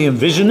how does he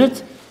envision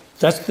it?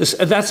 That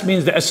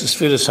means the Eser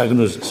Sefiros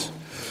Hagnuzos.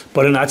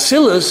 But in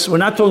Atzilus, we're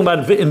not talking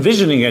about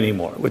envisioning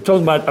anymore. We're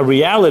talking about a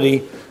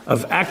reality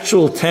of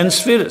actual 10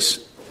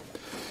 Sefiros.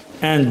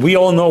 And we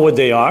all know what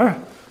they are.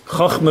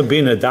 Chochmah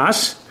Bina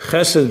Das,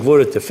 Chesed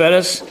Gvura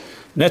Teferes,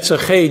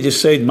 Netzach Heid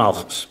Yesod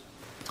Malchus.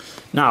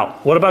 Now,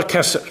 what about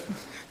Keser?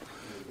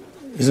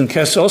 Isn't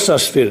Keser also a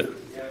Sefira?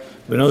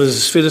 We know there's a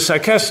Sefiros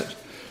HaKeser.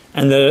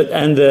 And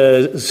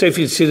the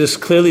Sefer Tzidus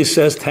clearly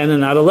says 10 and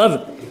not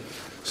 11.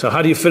 So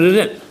how do you fit it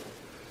in?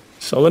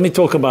 So let me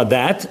talk about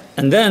that.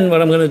 And then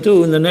what I'm going to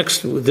do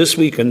this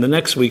week and the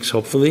next weeks,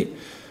 hopefully,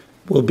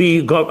 I'm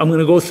going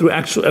to go through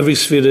every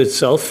Sefira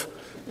itself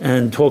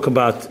and talk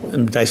about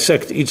and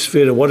dissect each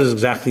Sefira, what is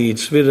exactly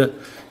each Sefira,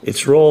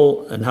 its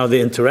role, and how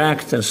they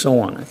interact, and so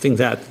on. I think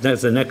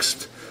that's the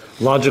next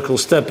logical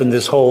step in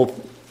this whole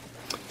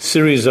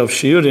series of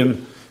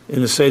shiurim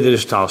in the Seder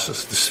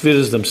Ishtalshus, the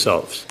Sefiros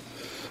themselves.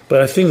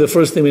 But I think the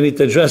first thing we need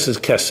to address is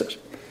Keser.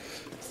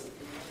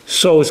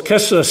 So is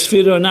Keser a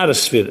Sefira or not a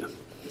Sefira?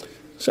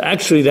 So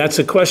actually that's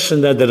a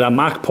question that the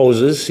Ramak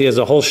poses. He has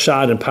a whole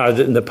shad in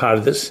the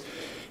Pardes,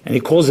 and he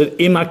calls it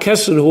Ima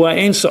Keser Hua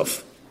Ein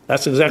Sof.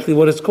 That's exactly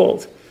what it's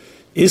called.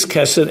 Is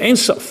Keser Ein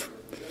Sof?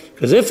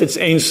 Because if it's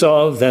Ein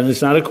Sof, then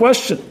it's not a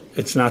question.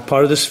 It's not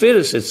part of the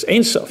Sefiros, it's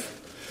Ein Sof.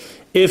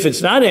 If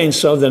it's not Ein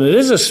Sof, then it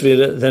is a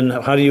Sefira. Then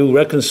how do you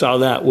reconcile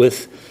that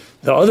with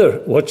the other?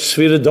 Which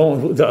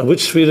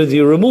Sefira do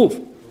you remove?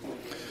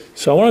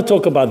 So I want to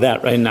talk about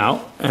that right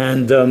now,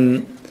 and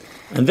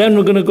then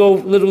we're going to go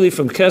literally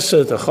from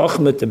Keser to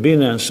Chochmah to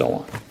Bina and so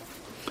on.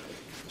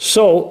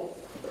 So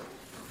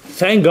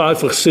thank God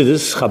for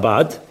Chassidus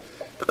Chabad,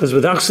 because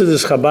without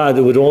Chassidus Chabad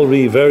it would all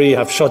be very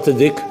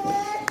hafshatadik,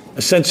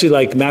 essentially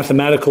like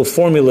mathematical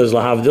formulas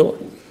lahavdil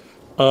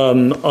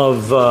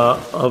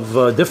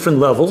of different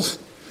levels,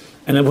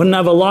 and it wouldn't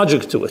have a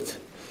logic to it.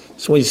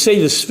 So when you say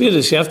the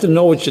Sefiros, you have to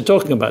know what you're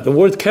talking about. The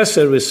word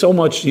Keser is so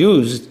much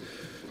used,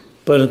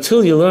 but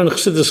until you learn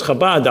Chassidus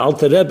Chabad, the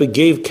Alter Rebbe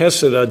gave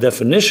Keser a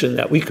definition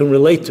that we can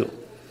relate to.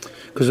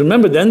 Because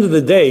remember, at the end of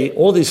the day,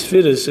 all these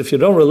Sefiros, if you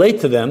don't relate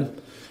to them,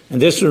 and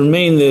just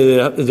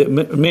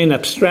remain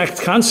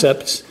abstract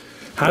concepts,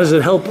 how does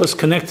it help us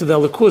connect to the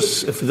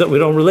Elikus if we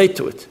don't relate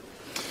to it?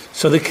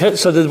 So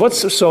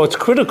it's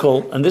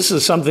critical, and this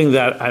is something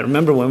that I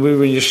remember when we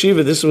were in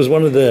yeshiva. This was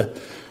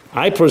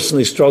I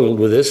personally struggled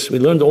with this. We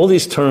learned all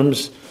these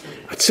terms,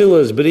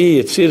 Atzilus,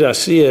 Bri, Yetzirah,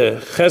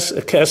 Asiyah,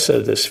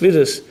 Keser, the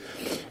Sefiros,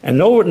 and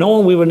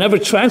we were never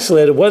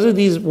translated. What do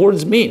these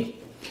words mean?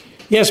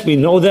 Yes, we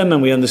know them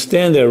and we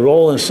understand their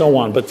role and so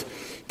on, but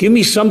Give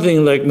me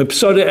something like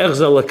Mipsode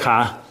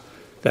Erzalaka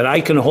that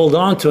I can hold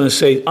on to and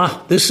say,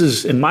 this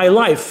is in my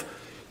life,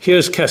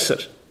 here's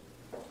Keser.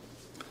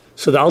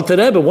 So the Alter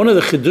Rebbe, one of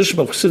the Chidushim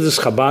of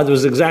Chassidus Chabad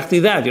was exactly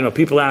that.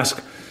 People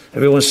ask,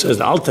 everyone says,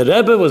 the Alter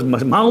Rebbe was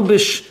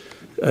Malbish,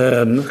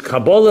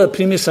 Kabbalah,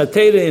 Primis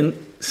HaTeira in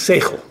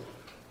Seichel,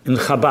 in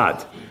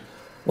Chabad.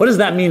 What does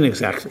that mean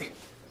exactly?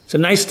 It's a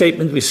nice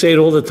statement. We say it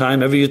all the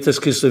time. Every Yutas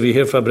Kislev you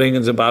hear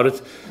Fabrengens about it,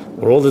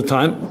 or all the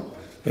time.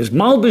 It's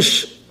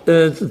Malbish,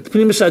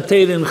 Primis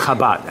HaTeira in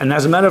Chabad. And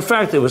as a matter of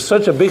fact, it was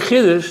such a big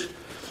Chiddush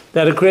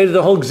that it created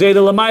the whole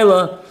Gzeira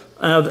L'mayla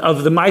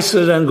of the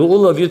Meiser and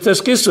Geula of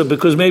Yutas Kislev,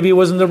 because maybe it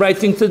wasn't the right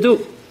thing to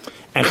do.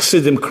 And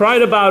Chassidim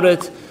cried about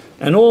it,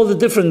 and all the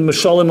different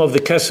Mishalim of the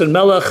Keser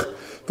Melech,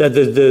 that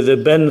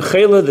the Ben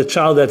Chela, the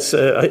child that's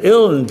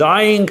ill and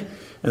dying,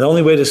 and the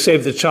only way to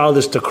save the child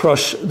is to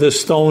crush the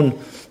stone,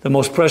 the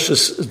most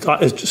precious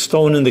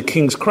stone in the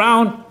king's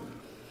crown.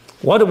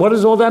 What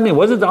does all that mean?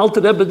 What did the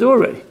Alter Rebbe do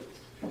already?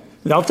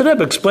 The Alter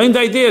Rebbe explained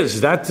ideas.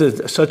 Is that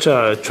such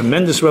a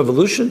tremendous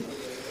revolution?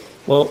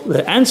 Well,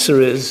 the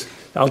answer is,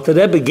 the Alter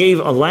Rebbe gave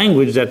a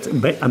language that a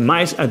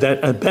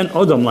Ben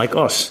Odom like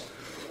us,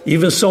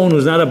 even someone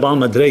who's not a Baal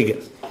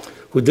Madregen,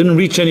 who didn't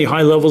reach any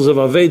high levels of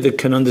Aveda,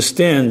 can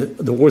understand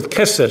the word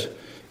Keser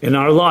in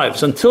our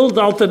lives. Until the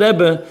Alter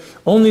Rebbe,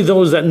 only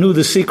those that knew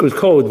the secret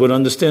code would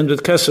understand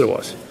what Keser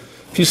was.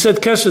 If you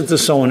said Keser to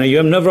someone and you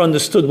have never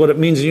understood what it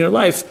means in your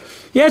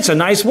life, yeah, it's a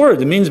nice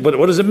word. It means, but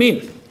what does it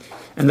mean?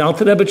 And the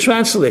Alter Rebbe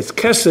translates,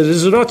 Keser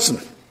is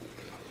Rotzen.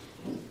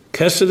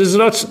 Keser is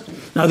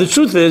Rotzen. Now the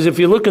truth is, if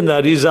you look in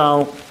the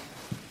Arizal,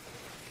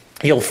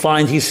 you'll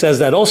find he says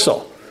that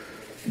also.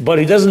 But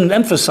he doesn't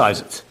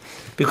emphasize it.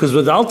 Because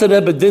what the Alter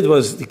Rebbe did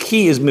was, the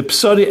key is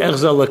Mipsori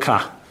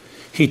Erzalaka.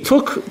 He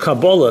took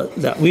Kabbalah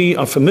that we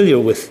are familiar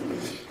with,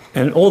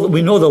 and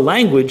we know the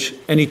language,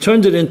 and he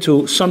turned it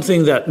into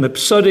something that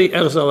Mipsori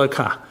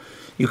Erzalaka.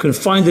 You can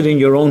find it in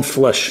your own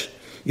flesh.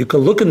 You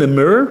can look in the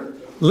mirror,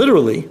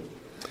 literally,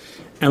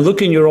 and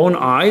look in your own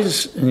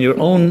eyes, in your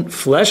own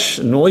flesh,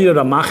 in all your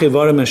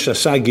Ramachivarim and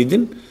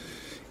Shasagidim,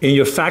 in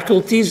your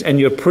faculties and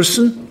your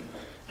person,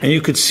 and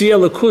you could see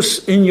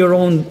Elikus in your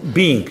own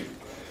being.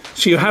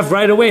 So you have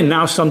right away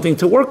now something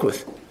to work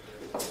with.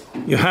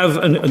 You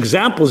have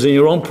examples in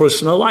your own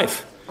personal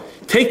life.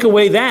 Take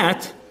away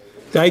that,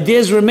 the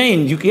ideas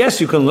remain.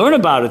 Yes, you can learn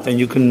about it and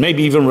you can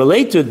maybe even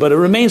relate to it, but it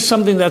remains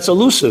something that's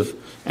elusive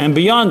and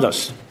beyond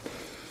us.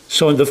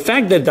 So the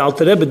fact that the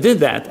Alter Rebbe did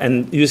that,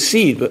 and you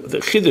see the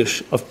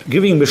Chiddush of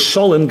giving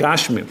Misholim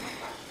Gashmim,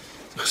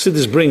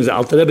 Chassidus brings, the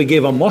Alter Rebbe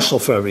gave a moshel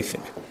for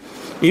everything.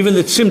 Even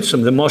the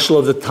Tzimtzum, the moshel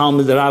of the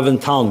Talmud, the Rav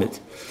and Talmud.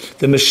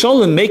 The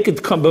Misholim make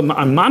it come and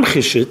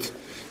manchish it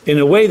in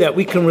a way that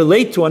we can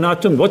relate to an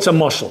atum. What's a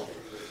moshel?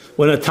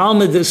 When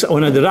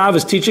a Rav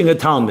is teaching a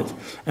Talmud,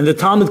 and the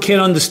Talmud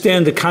can't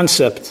understand the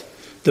concept,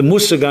 the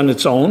musag on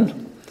its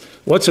own,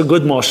 what's a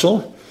good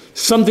moshel?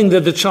 Something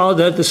that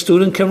the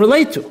student can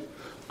relate to.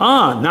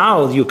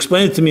 Now you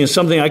explain it to me as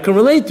something I can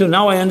relate to.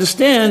 Now I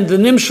understand the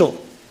nimshal.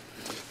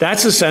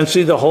 That's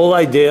essentially the whole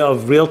idea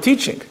of real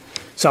teaching.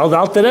 So the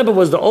Alter Rebbe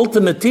was the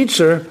ultimate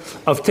teacher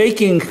of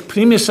taking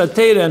Primis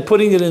HaTeira and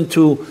putting it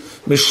into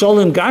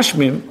Misholim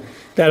Gashmim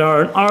that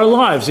are in our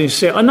lives. And you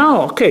say, a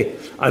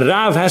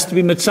Rav has to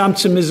be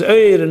Mitzamtzim his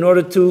Eir in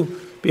order to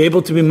be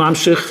able to be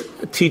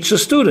Mamshich, teach a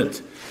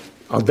student.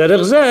 Al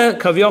Derech Zeh,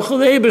 Kav Yochel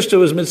the Eibishter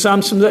was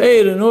Mitzamtzim the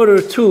Eir in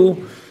order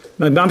to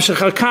Mamshich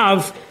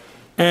HaKav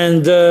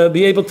and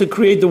be able to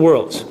create the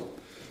worlds.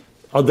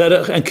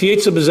 And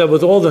create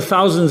with all the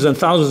thousands and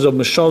thousands of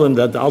Misholim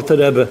that the Alter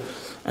Rebbe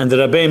and the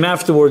Rabbeim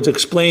afterwards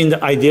explained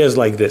ideas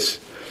like this.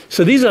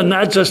 So these are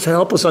not just to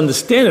help us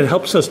understand it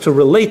helps us to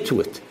relate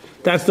to it.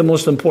 That's the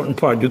most important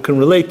part. You can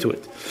relate to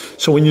it.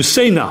 So when you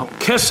say now,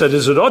 Keser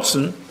is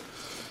Rotzen,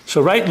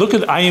 so look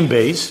at Ayin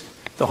Beis.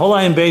 The whole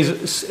Ayin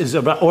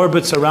Beis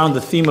orbits around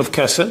the theme of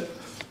Keser.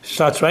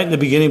 Starts right in the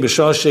beginning,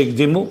 B'shah Sheikh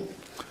Dimu.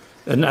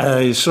 And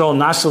Yisrael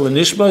Nasal and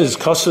Ishma is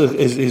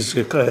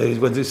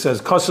what he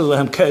says, Keser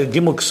Lehem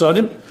Gimel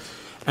Ksodim.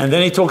 And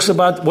then he talks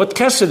about what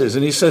Keser is.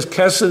 And he says,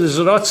 Keser is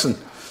Rotzen.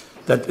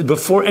 That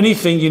before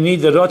anything, you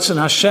need the Rotzen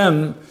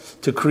Hashem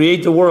to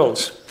create the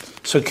worlds.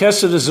 So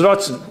Keser is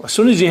Rotzen. As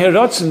soon as you hear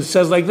Rotzen, it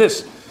says like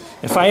this.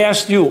 If I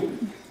asked you,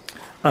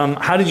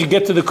 how did you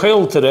get to the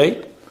Koil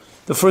today?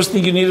 The first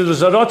thing you needed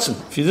was a Rotzen.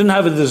 If you didn't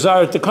have a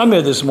desire to come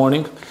here this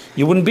morning,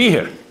 you wouldn't be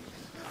here.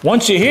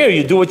 Once you're here,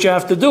 you do what you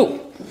have to do.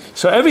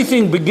 So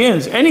anything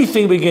begins.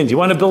 You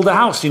want to build a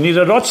house, you need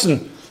a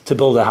Rotzen to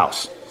build a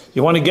house.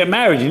 You want to get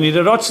married, you need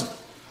a Rotzen.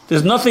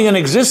 There's nothing in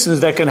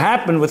existence that can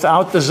happen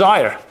without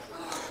desire.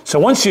 So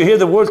once you hear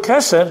the word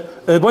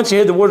Keser, once you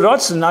hear the word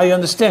Rotzen, now you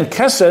understand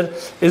Keser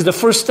is the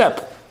first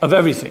step of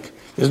everything.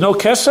 There's no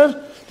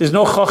Keser, there's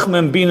no Chochmah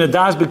and Bina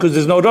Das because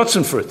there's no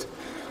Rotzen for it.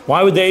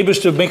 Why would the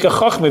Eibishter make a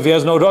Chochmah if he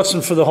has no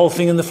Rotzen for the whole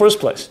thing in the first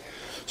place?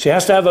 So he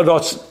has to have a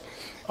Rotzen.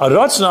 A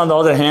Rotzen, on the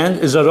other hand,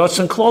 is a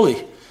Rotzen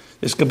Kloli.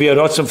 This could be a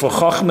Rotzen for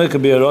Chochmah, it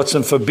could be a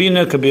Rotzen for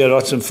Bina, it could be a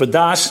Rotzen for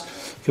Das,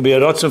 it could be a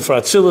Rotzen for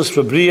Atzilus,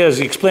 for Bria, as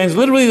he explains.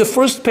 Literally the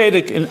first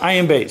Perek in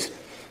Ayin Beis.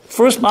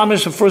 First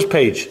mamish, the first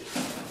page,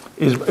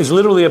 is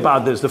literally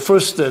about this. The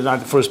first, not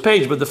the first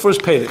page, but the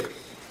first pedic.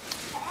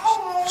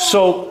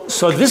 So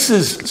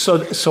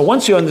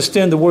once you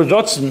understand the word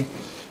rotzen,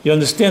 you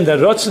understand that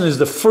rotzen is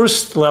the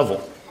first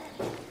level.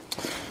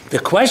 The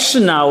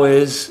question now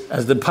is,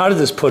 as the part of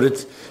this put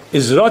it,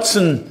 is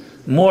rotzen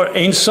more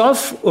Ein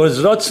Sof, or is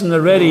rotzen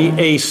already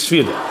a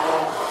Sfira?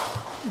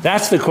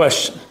 That's the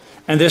question.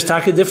 And there's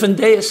taka different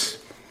days.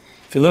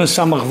 If you learn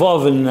Samach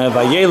Vov in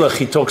Vayelech,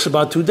 he talks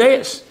about 2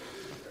 days.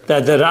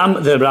 That the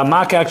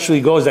Ramak actually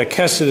goes that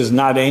Kesed is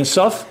not Ein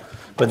Sof,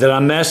 but the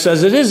Rameh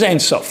says it is Ein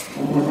Sof.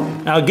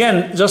 Now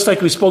again, just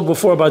like we spoke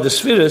before about the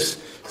Sefiros,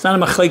 it's not a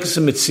Machlekes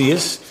and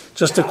Mitzias,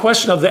 just a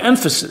question of the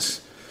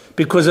emphasis.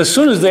 Because as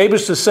soon as the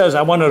Eibishter says,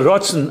 I want a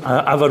rotzen,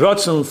 I have a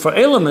rotzen for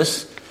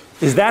Elamis,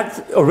 is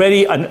that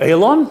already an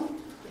Elon?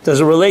 Does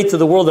it relate to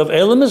the world of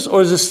Elamis,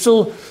 or is it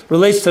still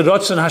relates to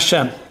rotzen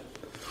Hashem?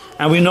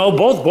 And we know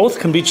both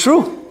can be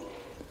true.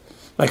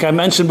 Like I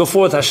mentioned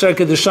before, we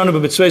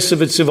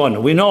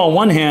know on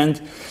one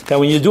hand that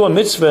when you do a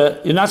mitzvah,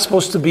 you're not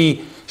supposed to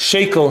be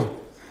shekel,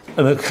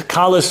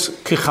 kalis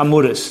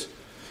kichamuris.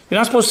 You're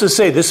not supposed to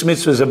say this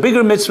mitzvah is a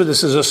bigger mitzvah,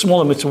 this is a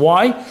smaller mitzvah.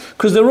 Why?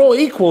 Because they're all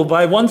equal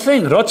by one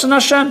thing, rotzen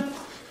Hashem.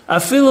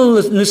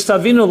 Afilu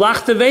nistavinu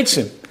lachte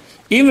veitzim.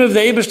 Even if the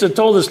Eibishter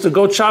told us to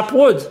go chop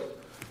wood,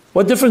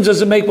 what difference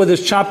does it make whether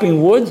it's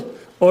chopping wood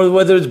or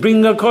whether it's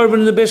bringing a korban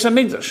in the Beis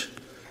HaMikdash?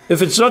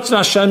 If it's rotzen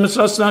Hashem, it's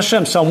rotzen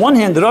Hashem. So on one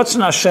hand, the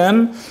rotzen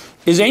Hashem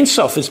is Ein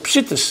Sof, it's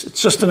pshittus.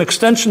 It's just an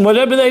extension,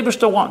 whatever the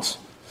Eibishter wants.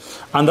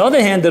 On the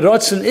other hand, the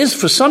rotzen is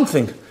for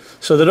something.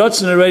 So the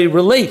rotzen already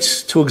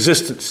relates to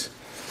existence.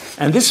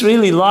 And this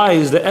really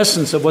lies the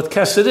essence of what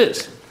Kesed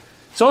is.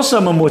 It's also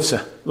a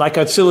mamutza, like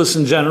Atzilus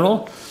in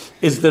general.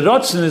 Is the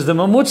rotzen is the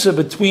mamutza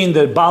between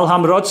the Baal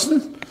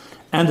HaMrotzen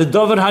and the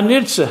Dover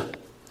HaNirtzeh.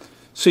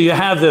 So you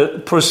have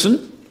the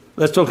person,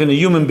 let's talk in a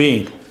human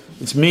being.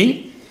 It's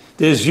me,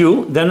 there's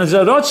you, then there's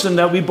a rotzen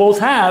that we both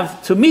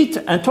have to meet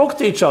and talk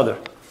to each other.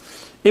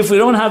 If we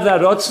don't have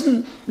that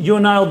rotzen, you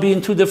and I will be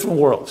in 2 different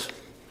worlds.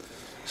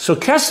 So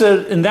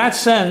Kesed, in that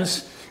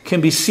sense,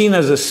 can be seen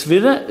as a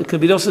Sfira, it can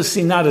be also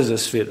seen not as a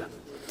Sfira.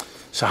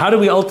 So how do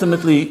we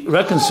ultimately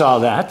reconcile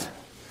that?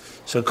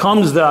 So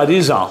comes the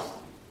Arizal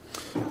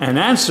and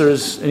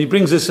answers, and he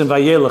brings this in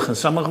Vayelech and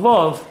Samach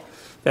Vov,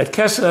 that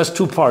Kesed has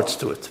 2 parts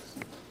to it.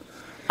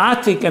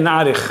 Atik and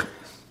Arich.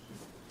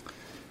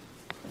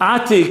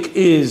 Atik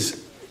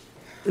is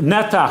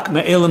netak,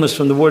 me'elim is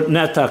from the word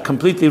netak,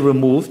 completely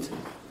removed.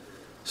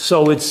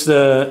 So it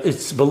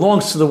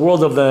belongs to the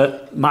world of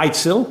the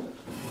Maitzil,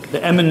 the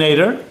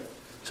emanator.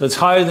 So it's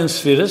higher than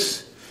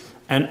Sefiros.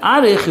 And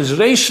Arich is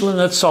Reishel and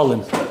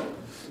Atzolim.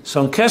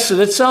 So in Kesed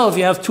itself,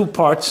 you have 2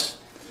 parts.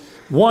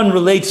 One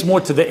relates more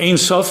to the Ein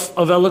Sof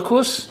of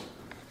Elikus.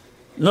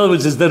 In other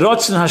words, it's the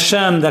Rotzen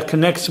Hashem that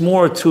connects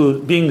more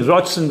to being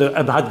Rotzen. The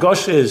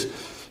Hadgosh is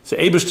the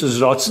Eibishter's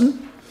Rotzen.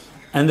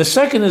 And the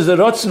second is the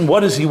Rotzen,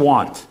 what does he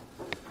want?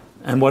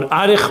 And what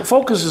Arich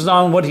focuses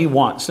on, what he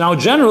wants. Now,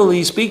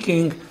 generally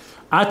speaking,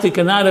 Atik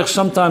and Arich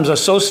sometimes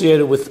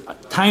associated with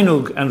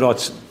Tainug and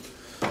Rotzen.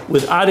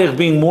 With Arich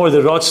being more the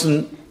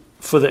Rotzen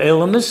for the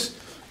Elamis,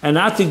 and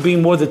Atik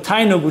being more the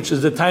Tainug, which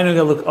is the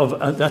Tainug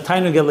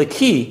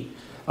Eliki,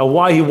 of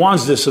why he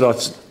wants this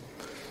Rotzen.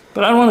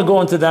 But I don't want to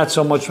go into that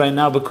so much right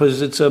now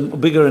because it's a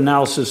bigger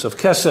analysis of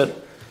Kesed.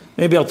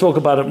 Maybe I'll talk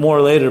about it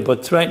more later,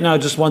 but right now I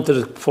just wanted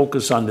to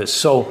focus on this.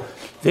 So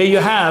there you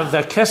have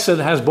that Kesed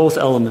has both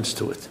elements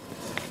to it.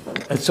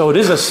 And so it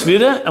is a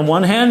Sfira on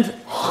one hand,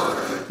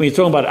 when you're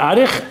talking about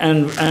Arich,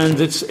 and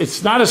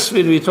it's not a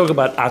Sfira when you talk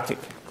about Atik.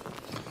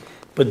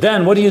 But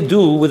then what do you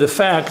do with the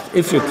fact,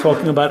 if you're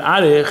talking about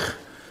Arich,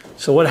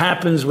 so what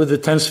happens with the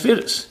 10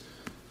 Sefiros?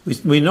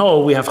 We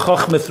know we have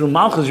Chochmah through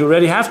Malchus, you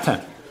already have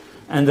 10.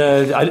 And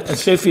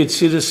Sefer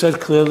Yetzirah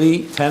said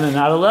clearly 10 and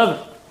not 11.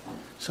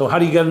 So how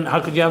could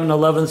you have an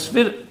 11th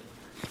Sfira?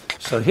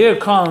 So here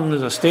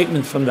comes a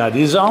statement from the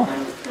Arizal,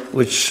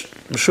 which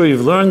I'm sure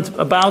you've learned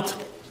about,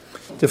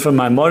 different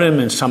Maimorim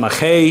in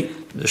Samachei,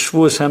 the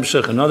Shvuas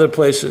Hemshech, and other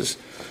places.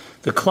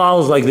 The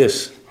klal is like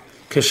this.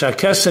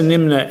 Keshakesa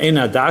nimna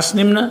ena das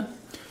nimna,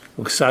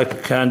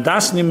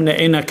 das nimna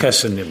ena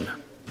kesa nimna.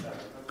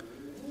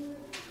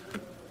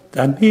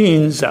 That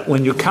means that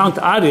when you count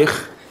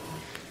Arich,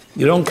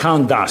 you don't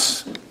count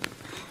das.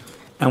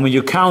 And when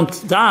you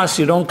count das,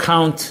 you don't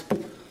count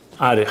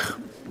Arich.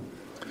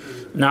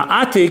 Now,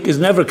 Atik is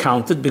never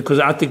counted because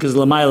Atik is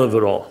Lamail of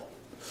it all.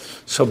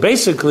 So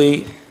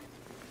basically,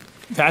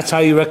 that's how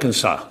you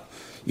reconcile.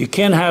 You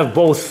can't have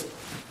both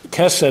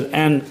Kesed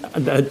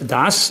and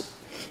Das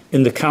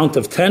in the count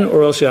of 10,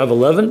 or else you have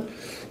 11.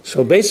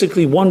 So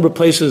basically, one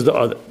replaces the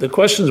other. The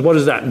question is, what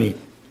does that mean?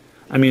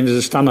 I mean,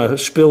 is it a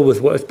spiel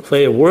with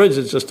play of words?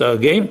 It's just a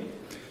game?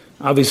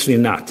 Obviously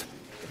not.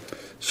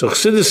 So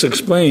Chassidus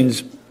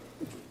explains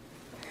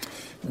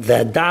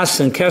that Das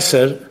and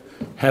Keser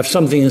have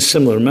something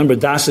similar. Remember,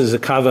 Das is a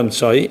Kavam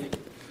Tzoi,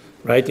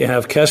 right? You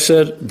have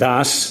Keser,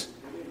 Das,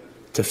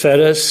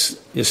 Teferes,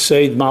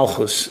 Yesod,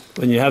 Malchus.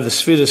 When you have the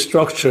Sefira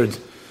structured,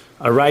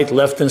 a right,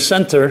 left, and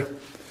center,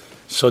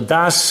 So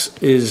das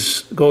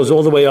goes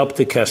all the way up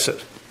to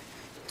Keser.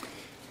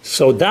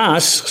 So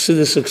das,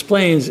 Chassidus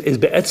explains, is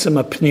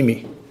be'etzem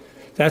apnimi.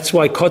 That's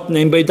why Kotten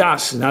ain't by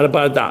das. It's not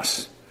about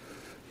das.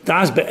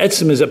 Das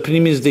be'etzem is a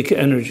pnimistic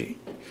energy.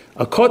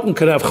 A Kotten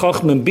could have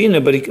Chochmah and Bina,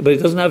 but he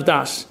doesn't have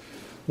das.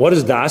 What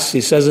is das?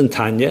 He says in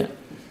Tanya,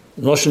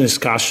 Loshen is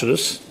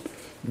kashrus.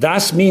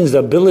 Das means the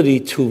ability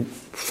to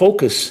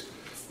focus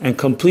and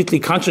completely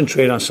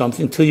concentrate on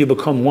something till you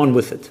become one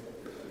with it.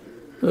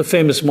 The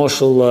famous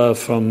moshel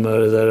from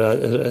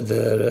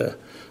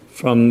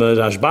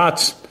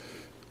Rashbatz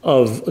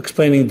of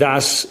explaining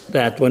das,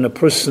 that when a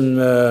person,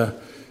 the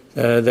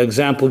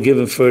example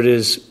given for it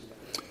is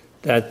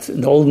that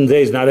in the olden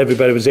days not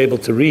everybody was able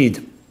to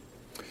read.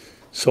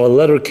 So a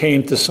letter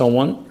came to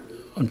someone,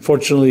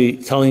 unfortunately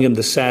telling him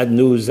the sad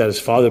news that his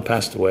father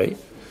passed away.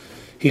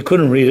 He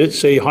couldn't read it,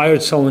 so he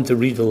hired someone to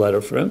read the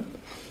letter for him.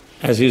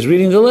 As he was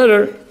reading the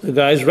letter, the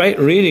guy's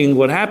reading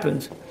what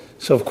happened.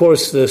 So of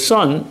course the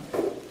son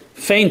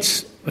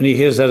faints when he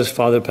hears that his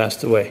father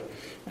passed away.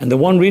 And the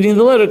one reading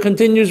the letter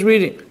continues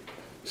reading.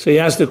 So he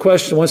asks the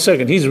question, 1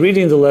 second, he's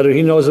reading the letter,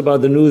 he knows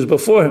about the news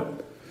before him.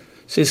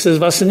 So he says,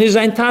 was is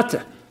ein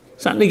Tate?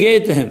 It's not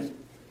negated to him.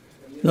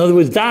 In other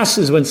words, das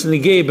is when it's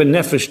negated but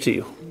nefesh to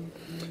you.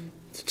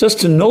 Just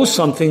to know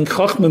something,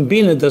 Chochmah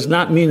Bina does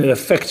not mean it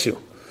affects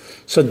you.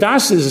 So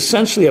das is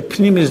essentially a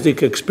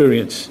pnimistic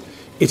experience.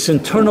 It's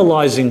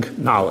internalizing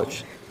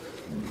knowledge.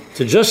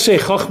 To just say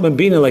Chochmah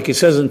Bina, like he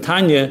says in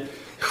Tanya,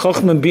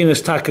 Chochmah Bina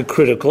is taka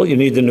critical. You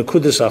need the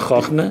Nekudas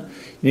HaChochmah.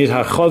 You need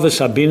Harchovas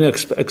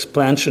HaBina,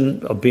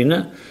 expansion of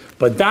Bina.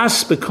 But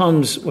das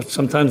becomes what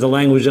sometimes the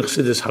language of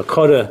Chassidus,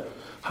 Hakora,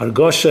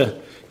 Hargosha.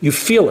 You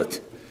feel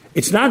it.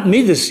 It's not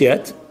Midas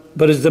yet,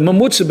 but it's the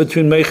mamutza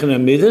between Meichen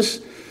and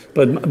Midas.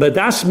 But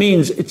das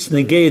means it's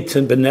negated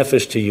to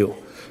benefesh to you.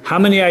 How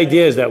many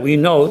ideas that we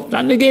know,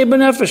 not negated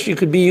benefesh, you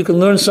can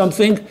learn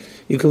something,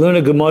 you can learn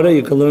a Gemara,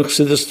 you can learn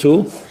Chassidus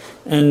too,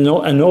 and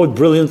know it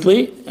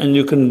brilliantly, and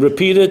you can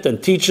repeat it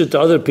and teach it to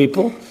other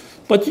people.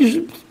 But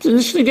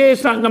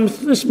it's not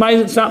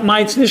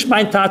mine, it's nicht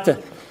mein Tate.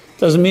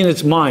 Doesn't mean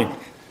it's mine.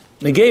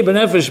 Negei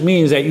benefesh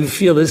means that you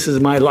feel this is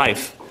my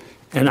life,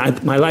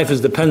 and my life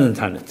is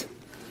dependent on it.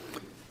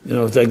 You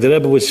know, it's like the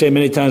Rebbe would say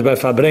many times by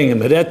Fabrengen,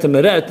 meret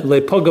meret,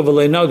 le poga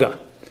v'le noga.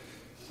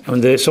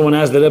 And when someone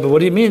asks the Rebbe, what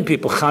do you mean?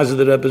 People chazah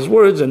the Rebbe's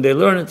words, and they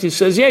learn it. He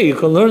says, yeah, you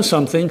can learn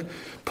something.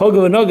 Poga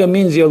v'noga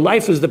means your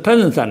life is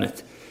dependent on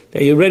it.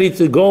 That you're ready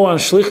to go on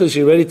shlichus,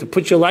 you're ready to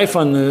put your life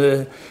on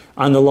the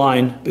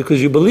line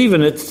because you believe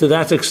in it to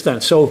that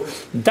extent. So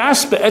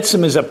das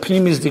be'etzem is a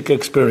pnimistic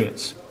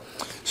experience.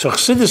 So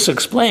Chassidus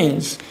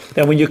explains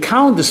that when you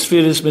count the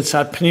Sefiros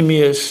mitzat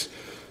pnimius,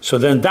 so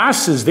then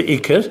das is the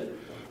ikar,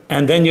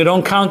 and then you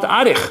don't count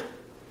arich,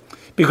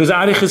 because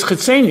arich is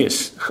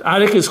chitzenius.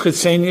 Arich is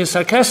chitzenius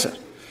hakeser,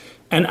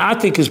 and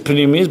atik is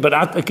pnimius, but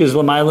atik is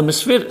l'maylam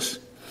Sefiros.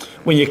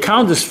 When you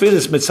count the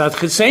Sefiros mitzat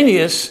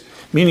chitzenius,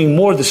 meaning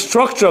more the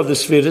structure of the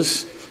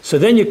Sefiros, so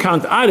then you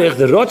count arich,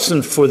 the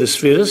rotzen for the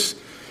Sefiros,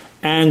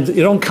 and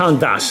you don't count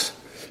das.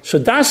 So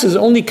das is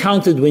only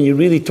counted when you're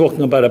really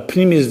talking about a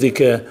pnimistic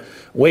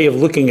way of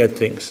looking at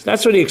things.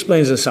 That's what he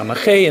explains in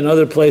Samachei and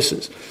other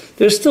places.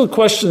 There's still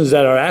questions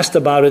that are asked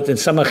about it. In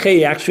Samachei,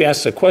 he actually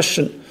asks a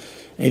question,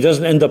 and he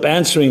doesn't end up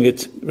answering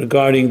it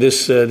regarding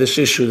this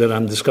issue that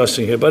I'm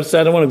discussing here. But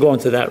I don't want to go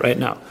into that right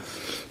now.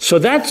 So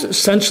that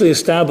essentially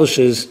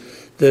establishes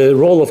the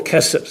role of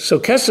Keser. So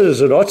Keser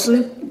is a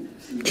rotzen,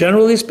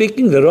 generally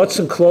speaking, the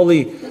rotzen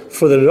kloli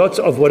for the rotz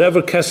of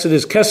whatever Keser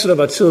is. Keser of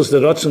Atzilus, the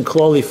rotzen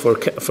kloli for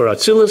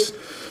Atzilus.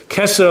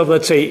 Keser of,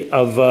 let's say,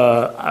 of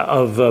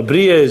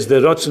Bria is the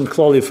rotzen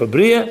kloli for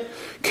Bria.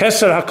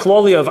 Keser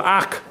hakloli of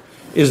Ak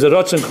is the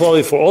rotzen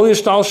kloli for all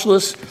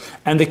Yishtalshlus.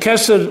 And the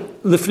Keser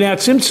lifnei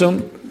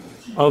tzimtzum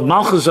of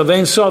Malchus of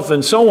Ein Sof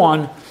and so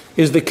on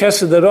is the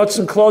Keser, the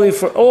rotzen kloli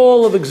for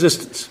all of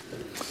existence.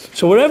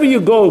 So wherever you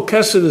go,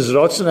 Keser is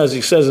rotzen, as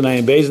he says in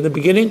Ayin Beis in the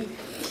beginning.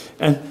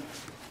 And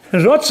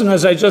rotzen,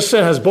 as I just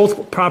said, has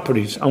both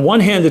properties. On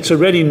one hand, it's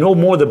already no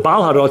more the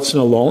Baal HaRotzen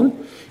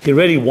alone. He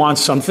already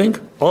wants something.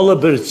 Ola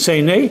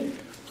b'ritzeinei.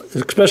 The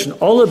expression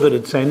Ola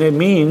b'ritzeinei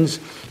means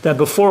that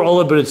before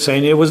Ola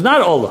b'ritzeinei it was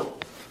not Ola.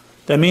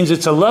 That means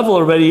it's a level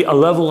already,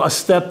 a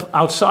step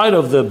outside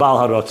of the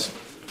Baal HaRotzen,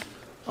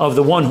 of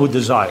the one who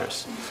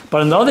desires.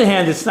 But on the other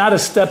hand, it's not a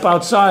step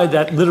outside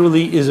that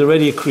literally is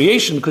already a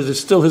creation because it's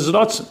still his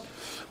rotzen.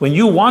 When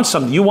you want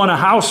something, you want a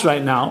house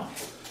right now,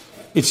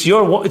 it's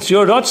your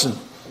rotzen.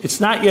 It's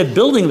not yet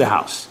building the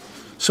house.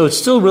 So it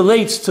still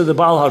relates to the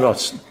Baal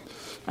HaRotzen.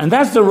 And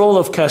that's the role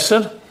of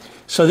Keser.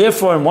 So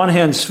therefore, on one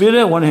hand,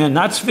 Sfira, on one hand,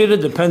 not Sfira,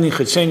 depending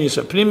Chitzenius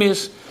or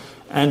Primius,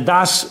 and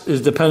Das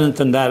is dependent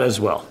on that as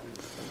well.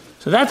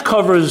 So that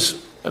covers,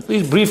 at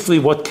least briefly,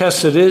 what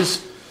Keser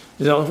is.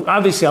 You know,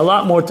 obviously, a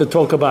lot more to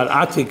talk about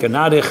Atik and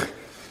Arich,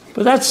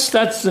 but that's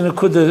the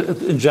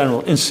Nekuda in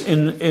general.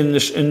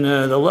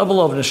 In the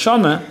level of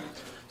Neshama,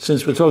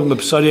 since we're talking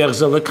about Psariach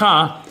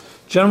Zelekah,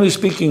 generally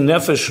speaking,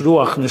 Nefesh,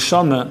 Ruach,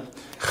 Neshama,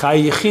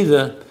 Chai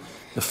Yechida,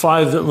 the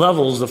 5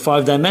 levels, the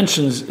 5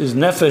 dimensions, is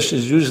Nefesh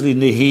is usually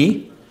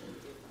Nehi,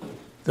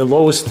 the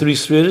lowest three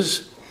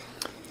spheres.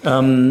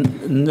 And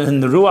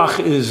the Ruach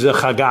is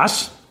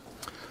Chagas,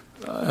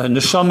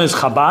 Neshama is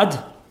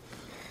Chabad,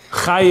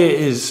 Chaya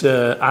is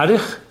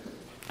Arich,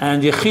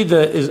 and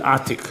Yechida is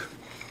Atik.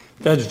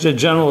 That's the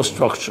general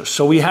structure.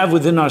 So we have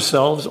within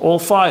ourselves all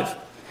five.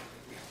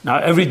 Now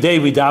every day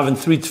we daven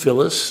 3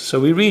 tefillas, so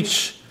we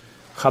reach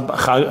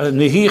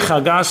Nehi,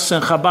 Chagas,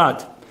 and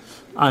Chabad.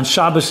 On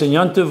Shabbos and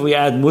Yontiv we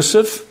add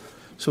Musaf,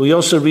 so we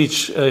also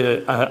reach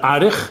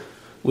Arich,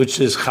 which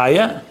is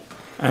Chaya.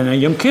 And on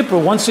Yom Kippur,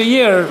 once a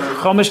year,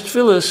 Chomesh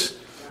Tefillas,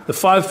 the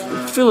 5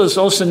 Tefillas,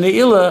 also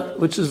Ne'ilah,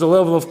 which is the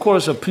level, of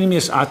course, of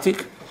Primius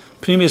Atik,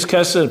 Primius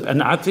Keser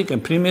and Atik,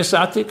 and Primius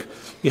Atik.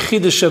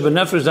 Yechida Sheba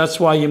Nefesh, that's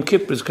why Yom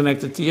Kippur is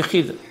connected to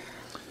Yechida,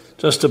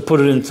 just to put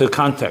it into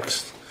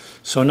context.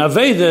 So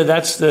Naveda,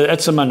 that's the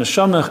Etzem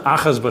HaNeshama,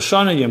 Achaz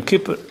Bashana, Yom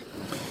Kippur.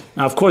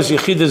 Now, of course,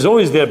 Yechida is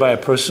always there by a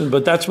person,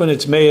 but that's when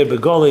it's Meir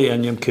Begoli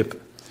and Yom Kippur.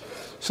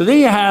 So there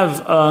you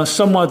have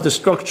somewhat the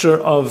structure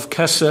of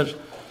Keser,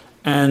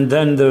 and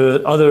then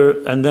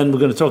and then we're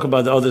going to talk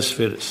about the other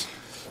spheres.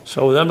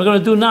 So what I'm going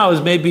to do now is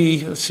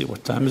maybe, let's see,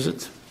 what time is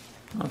it?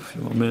 A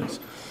few more minutes.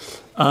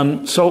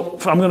 So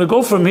I'm going to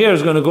go from here,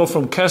 it's going to go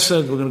from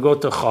Kesed, we're going to go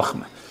to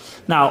Chochmah.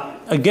 Now,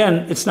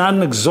 again, it's not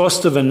an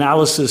exhaustive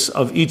analysis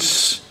of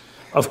each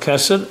of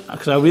Kesed,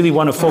 because I really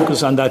want to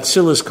focus on that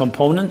Atzilus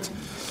component.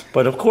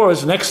 But of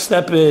course, next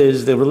step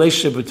is the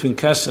relationship between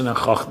Kesed and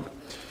Chochmah.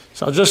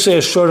 So I'll just say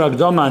a short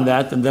Akdama on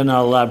that, and then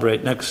I'll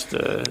elaborate next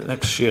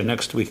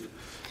week.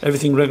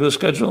 Everything regular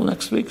schedule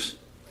next week's?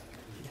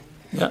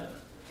 Yeah.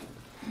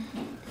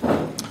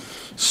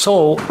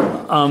 So,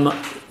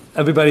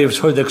 everybody has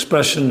heard the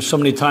expression so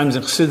many times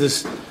in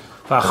Chassidus,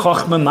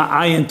 V'chochma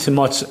ma'ayin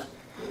timotza.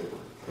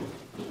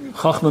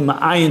 Chochma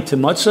ma'ayin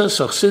timotza.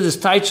 So Chassidus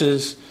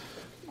teaches,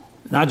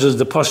 not just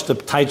the Pashta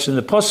teach in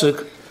the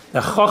Pasuk,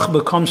 that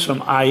Chochma comes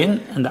from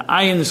ayin, and the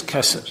ayin is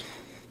keser.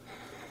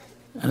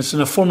 And it's in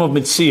the form of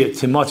mitzvah,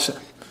 timotza.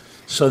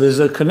 So there's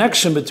a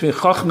connection between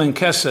Chochma and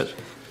keser.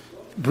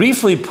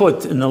 Briefly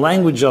put in the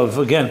language of,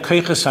 again,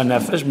 Keiches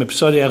HaNefesh,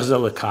 Mipsori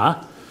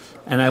Echzelekah,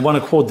 and I want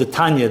to quote the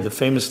Tanya, the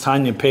famous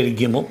Tanya in Peri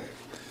Gimel,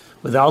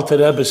 where the Alter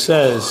Rebbe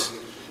says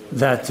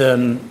that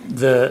the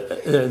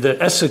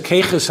Eser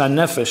Keiches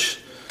HaNefesh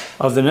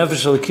of the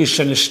Nefesh Elikish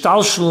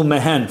Shenishtalshlu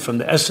Mehen from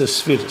the Eser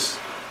Sefiros.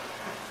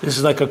 This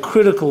is like a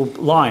critical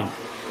line.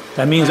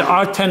 That means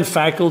our 10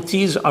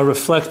 faculties are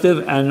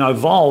reflective and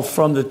evolve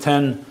from the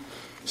 10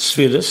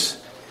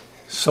 Sefiros.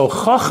 So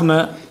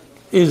Chochmah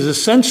is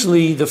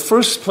essentially the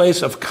first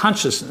place of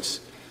consciousness,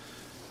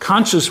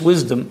 conscious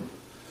wisdom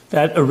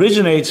that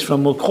originates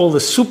from what we'll call the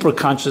super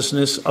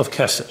consciousness of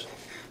Keser.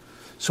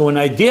 So when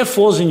an idea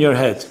falls in your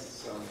head,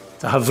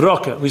 the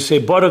Havroka, we say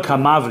Baruch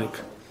HaMavrik,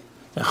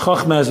 the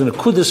Chochmah is an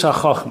Akudus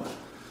HaChochmah.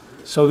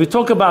 So we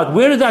talk about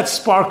where did that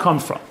spark come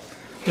from?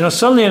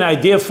 Suddenly an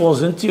idea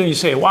falls into you and you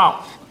say,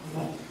 wow.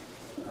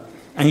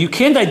 And you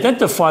can't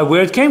identify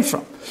where it came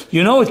from.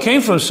 You know it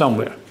came from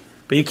somewhere,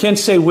 but you can't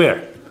say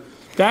where.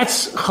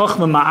 That's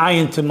Chochmah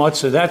Ma'ayin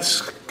Timotza.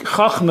 That's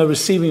Chochmah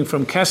receiving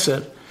from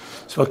Keser.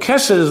 So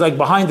Keser is like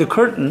behind the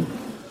curtain,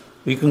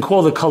 we can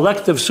call the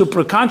collective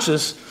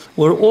superconscious,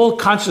 where all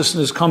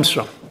consciousness comes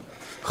from.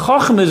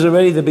 Chochmah is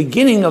already the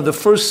beginning of the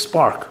first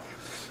spark.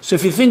 So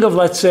if you think of,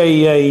 let's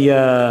say,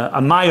 a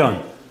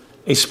mayon,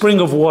 a spring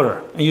of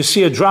water, and you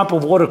see a drop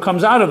of water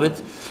comes out of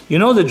it, you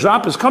know the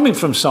drop is coming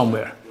from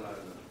somewhere.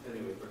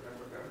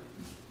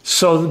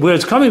 So where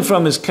it's coming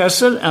from is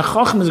Keser, and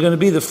Chochmah is going to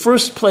be the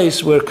first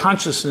place where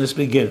consciousness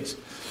begins.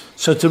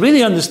 So to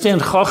really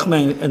understand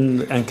Chochmah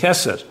and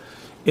Keser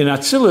in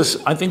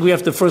Atzilus, I think we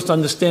have to first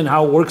understand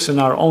how it works in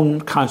our own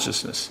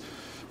consciousness.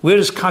 Where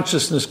does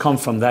consciousness come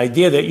from? The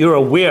idea that you're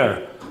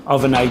aware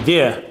of an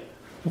idea,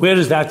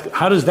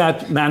 how does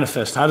that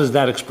manifest? How does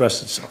that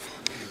express itself?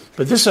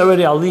 But this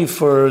already I'll leave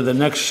for the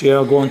next year.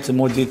 I'll go into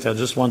more detail.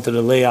 Just wanted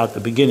to lay out the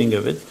beginning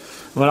of it.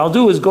 What I'll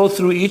do is go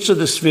through each of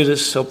the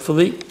spheres,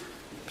 hopefully,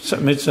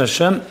 Mitzvah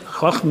Hashem,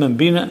 Chochmah and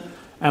Bina,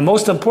 and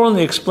most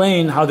importantly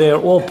explain how they are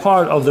all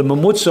part of the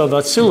Mamutza of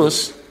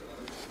Atzilus.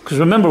 Because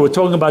remember, we're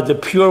talking about the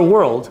pure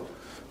world,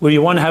 where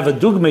you want to have a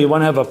dugma, you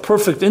want to have a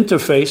perfect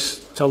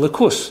interface to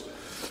Likus.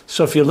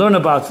 So if you learn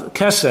about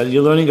Keser,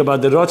 you're learning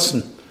about the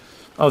Rotzen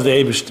of the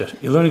Eibishter.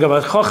 You're learning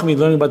about Chochmah, you're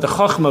learning about the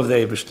Chochmah of the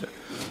Eibishter.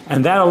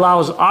 And that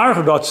allows our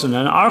Rotzen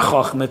and our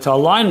Chochmah to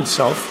align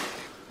itself,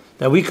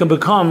 that we can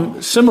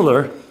become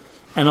similar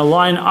and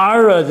align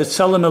our the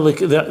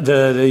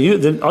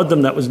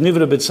Adam that was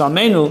Nivra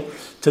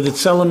B'Tzalmenu to the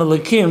Tzelem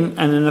Elikim,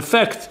 and in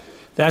effect,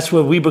 that's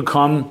where we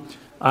become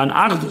an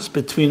Achdus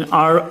between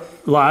our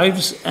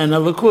lives and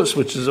Elikus,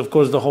 which is, of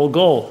course, the whole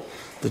goal.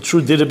 The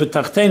true Dira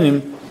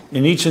B'Tachtenim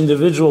in each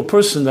individual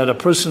person, that a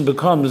person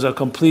becomes a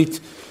complete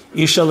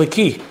Ish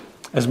Eliki,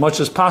 as much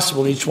as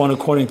possible, each one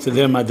according to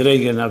their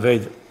Madrega and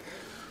Aveda.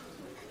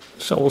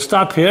 So we'll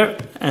stop here,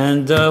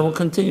 and we'll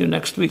continue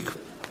next week.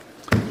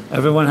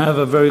 Everyone have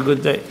a very good day.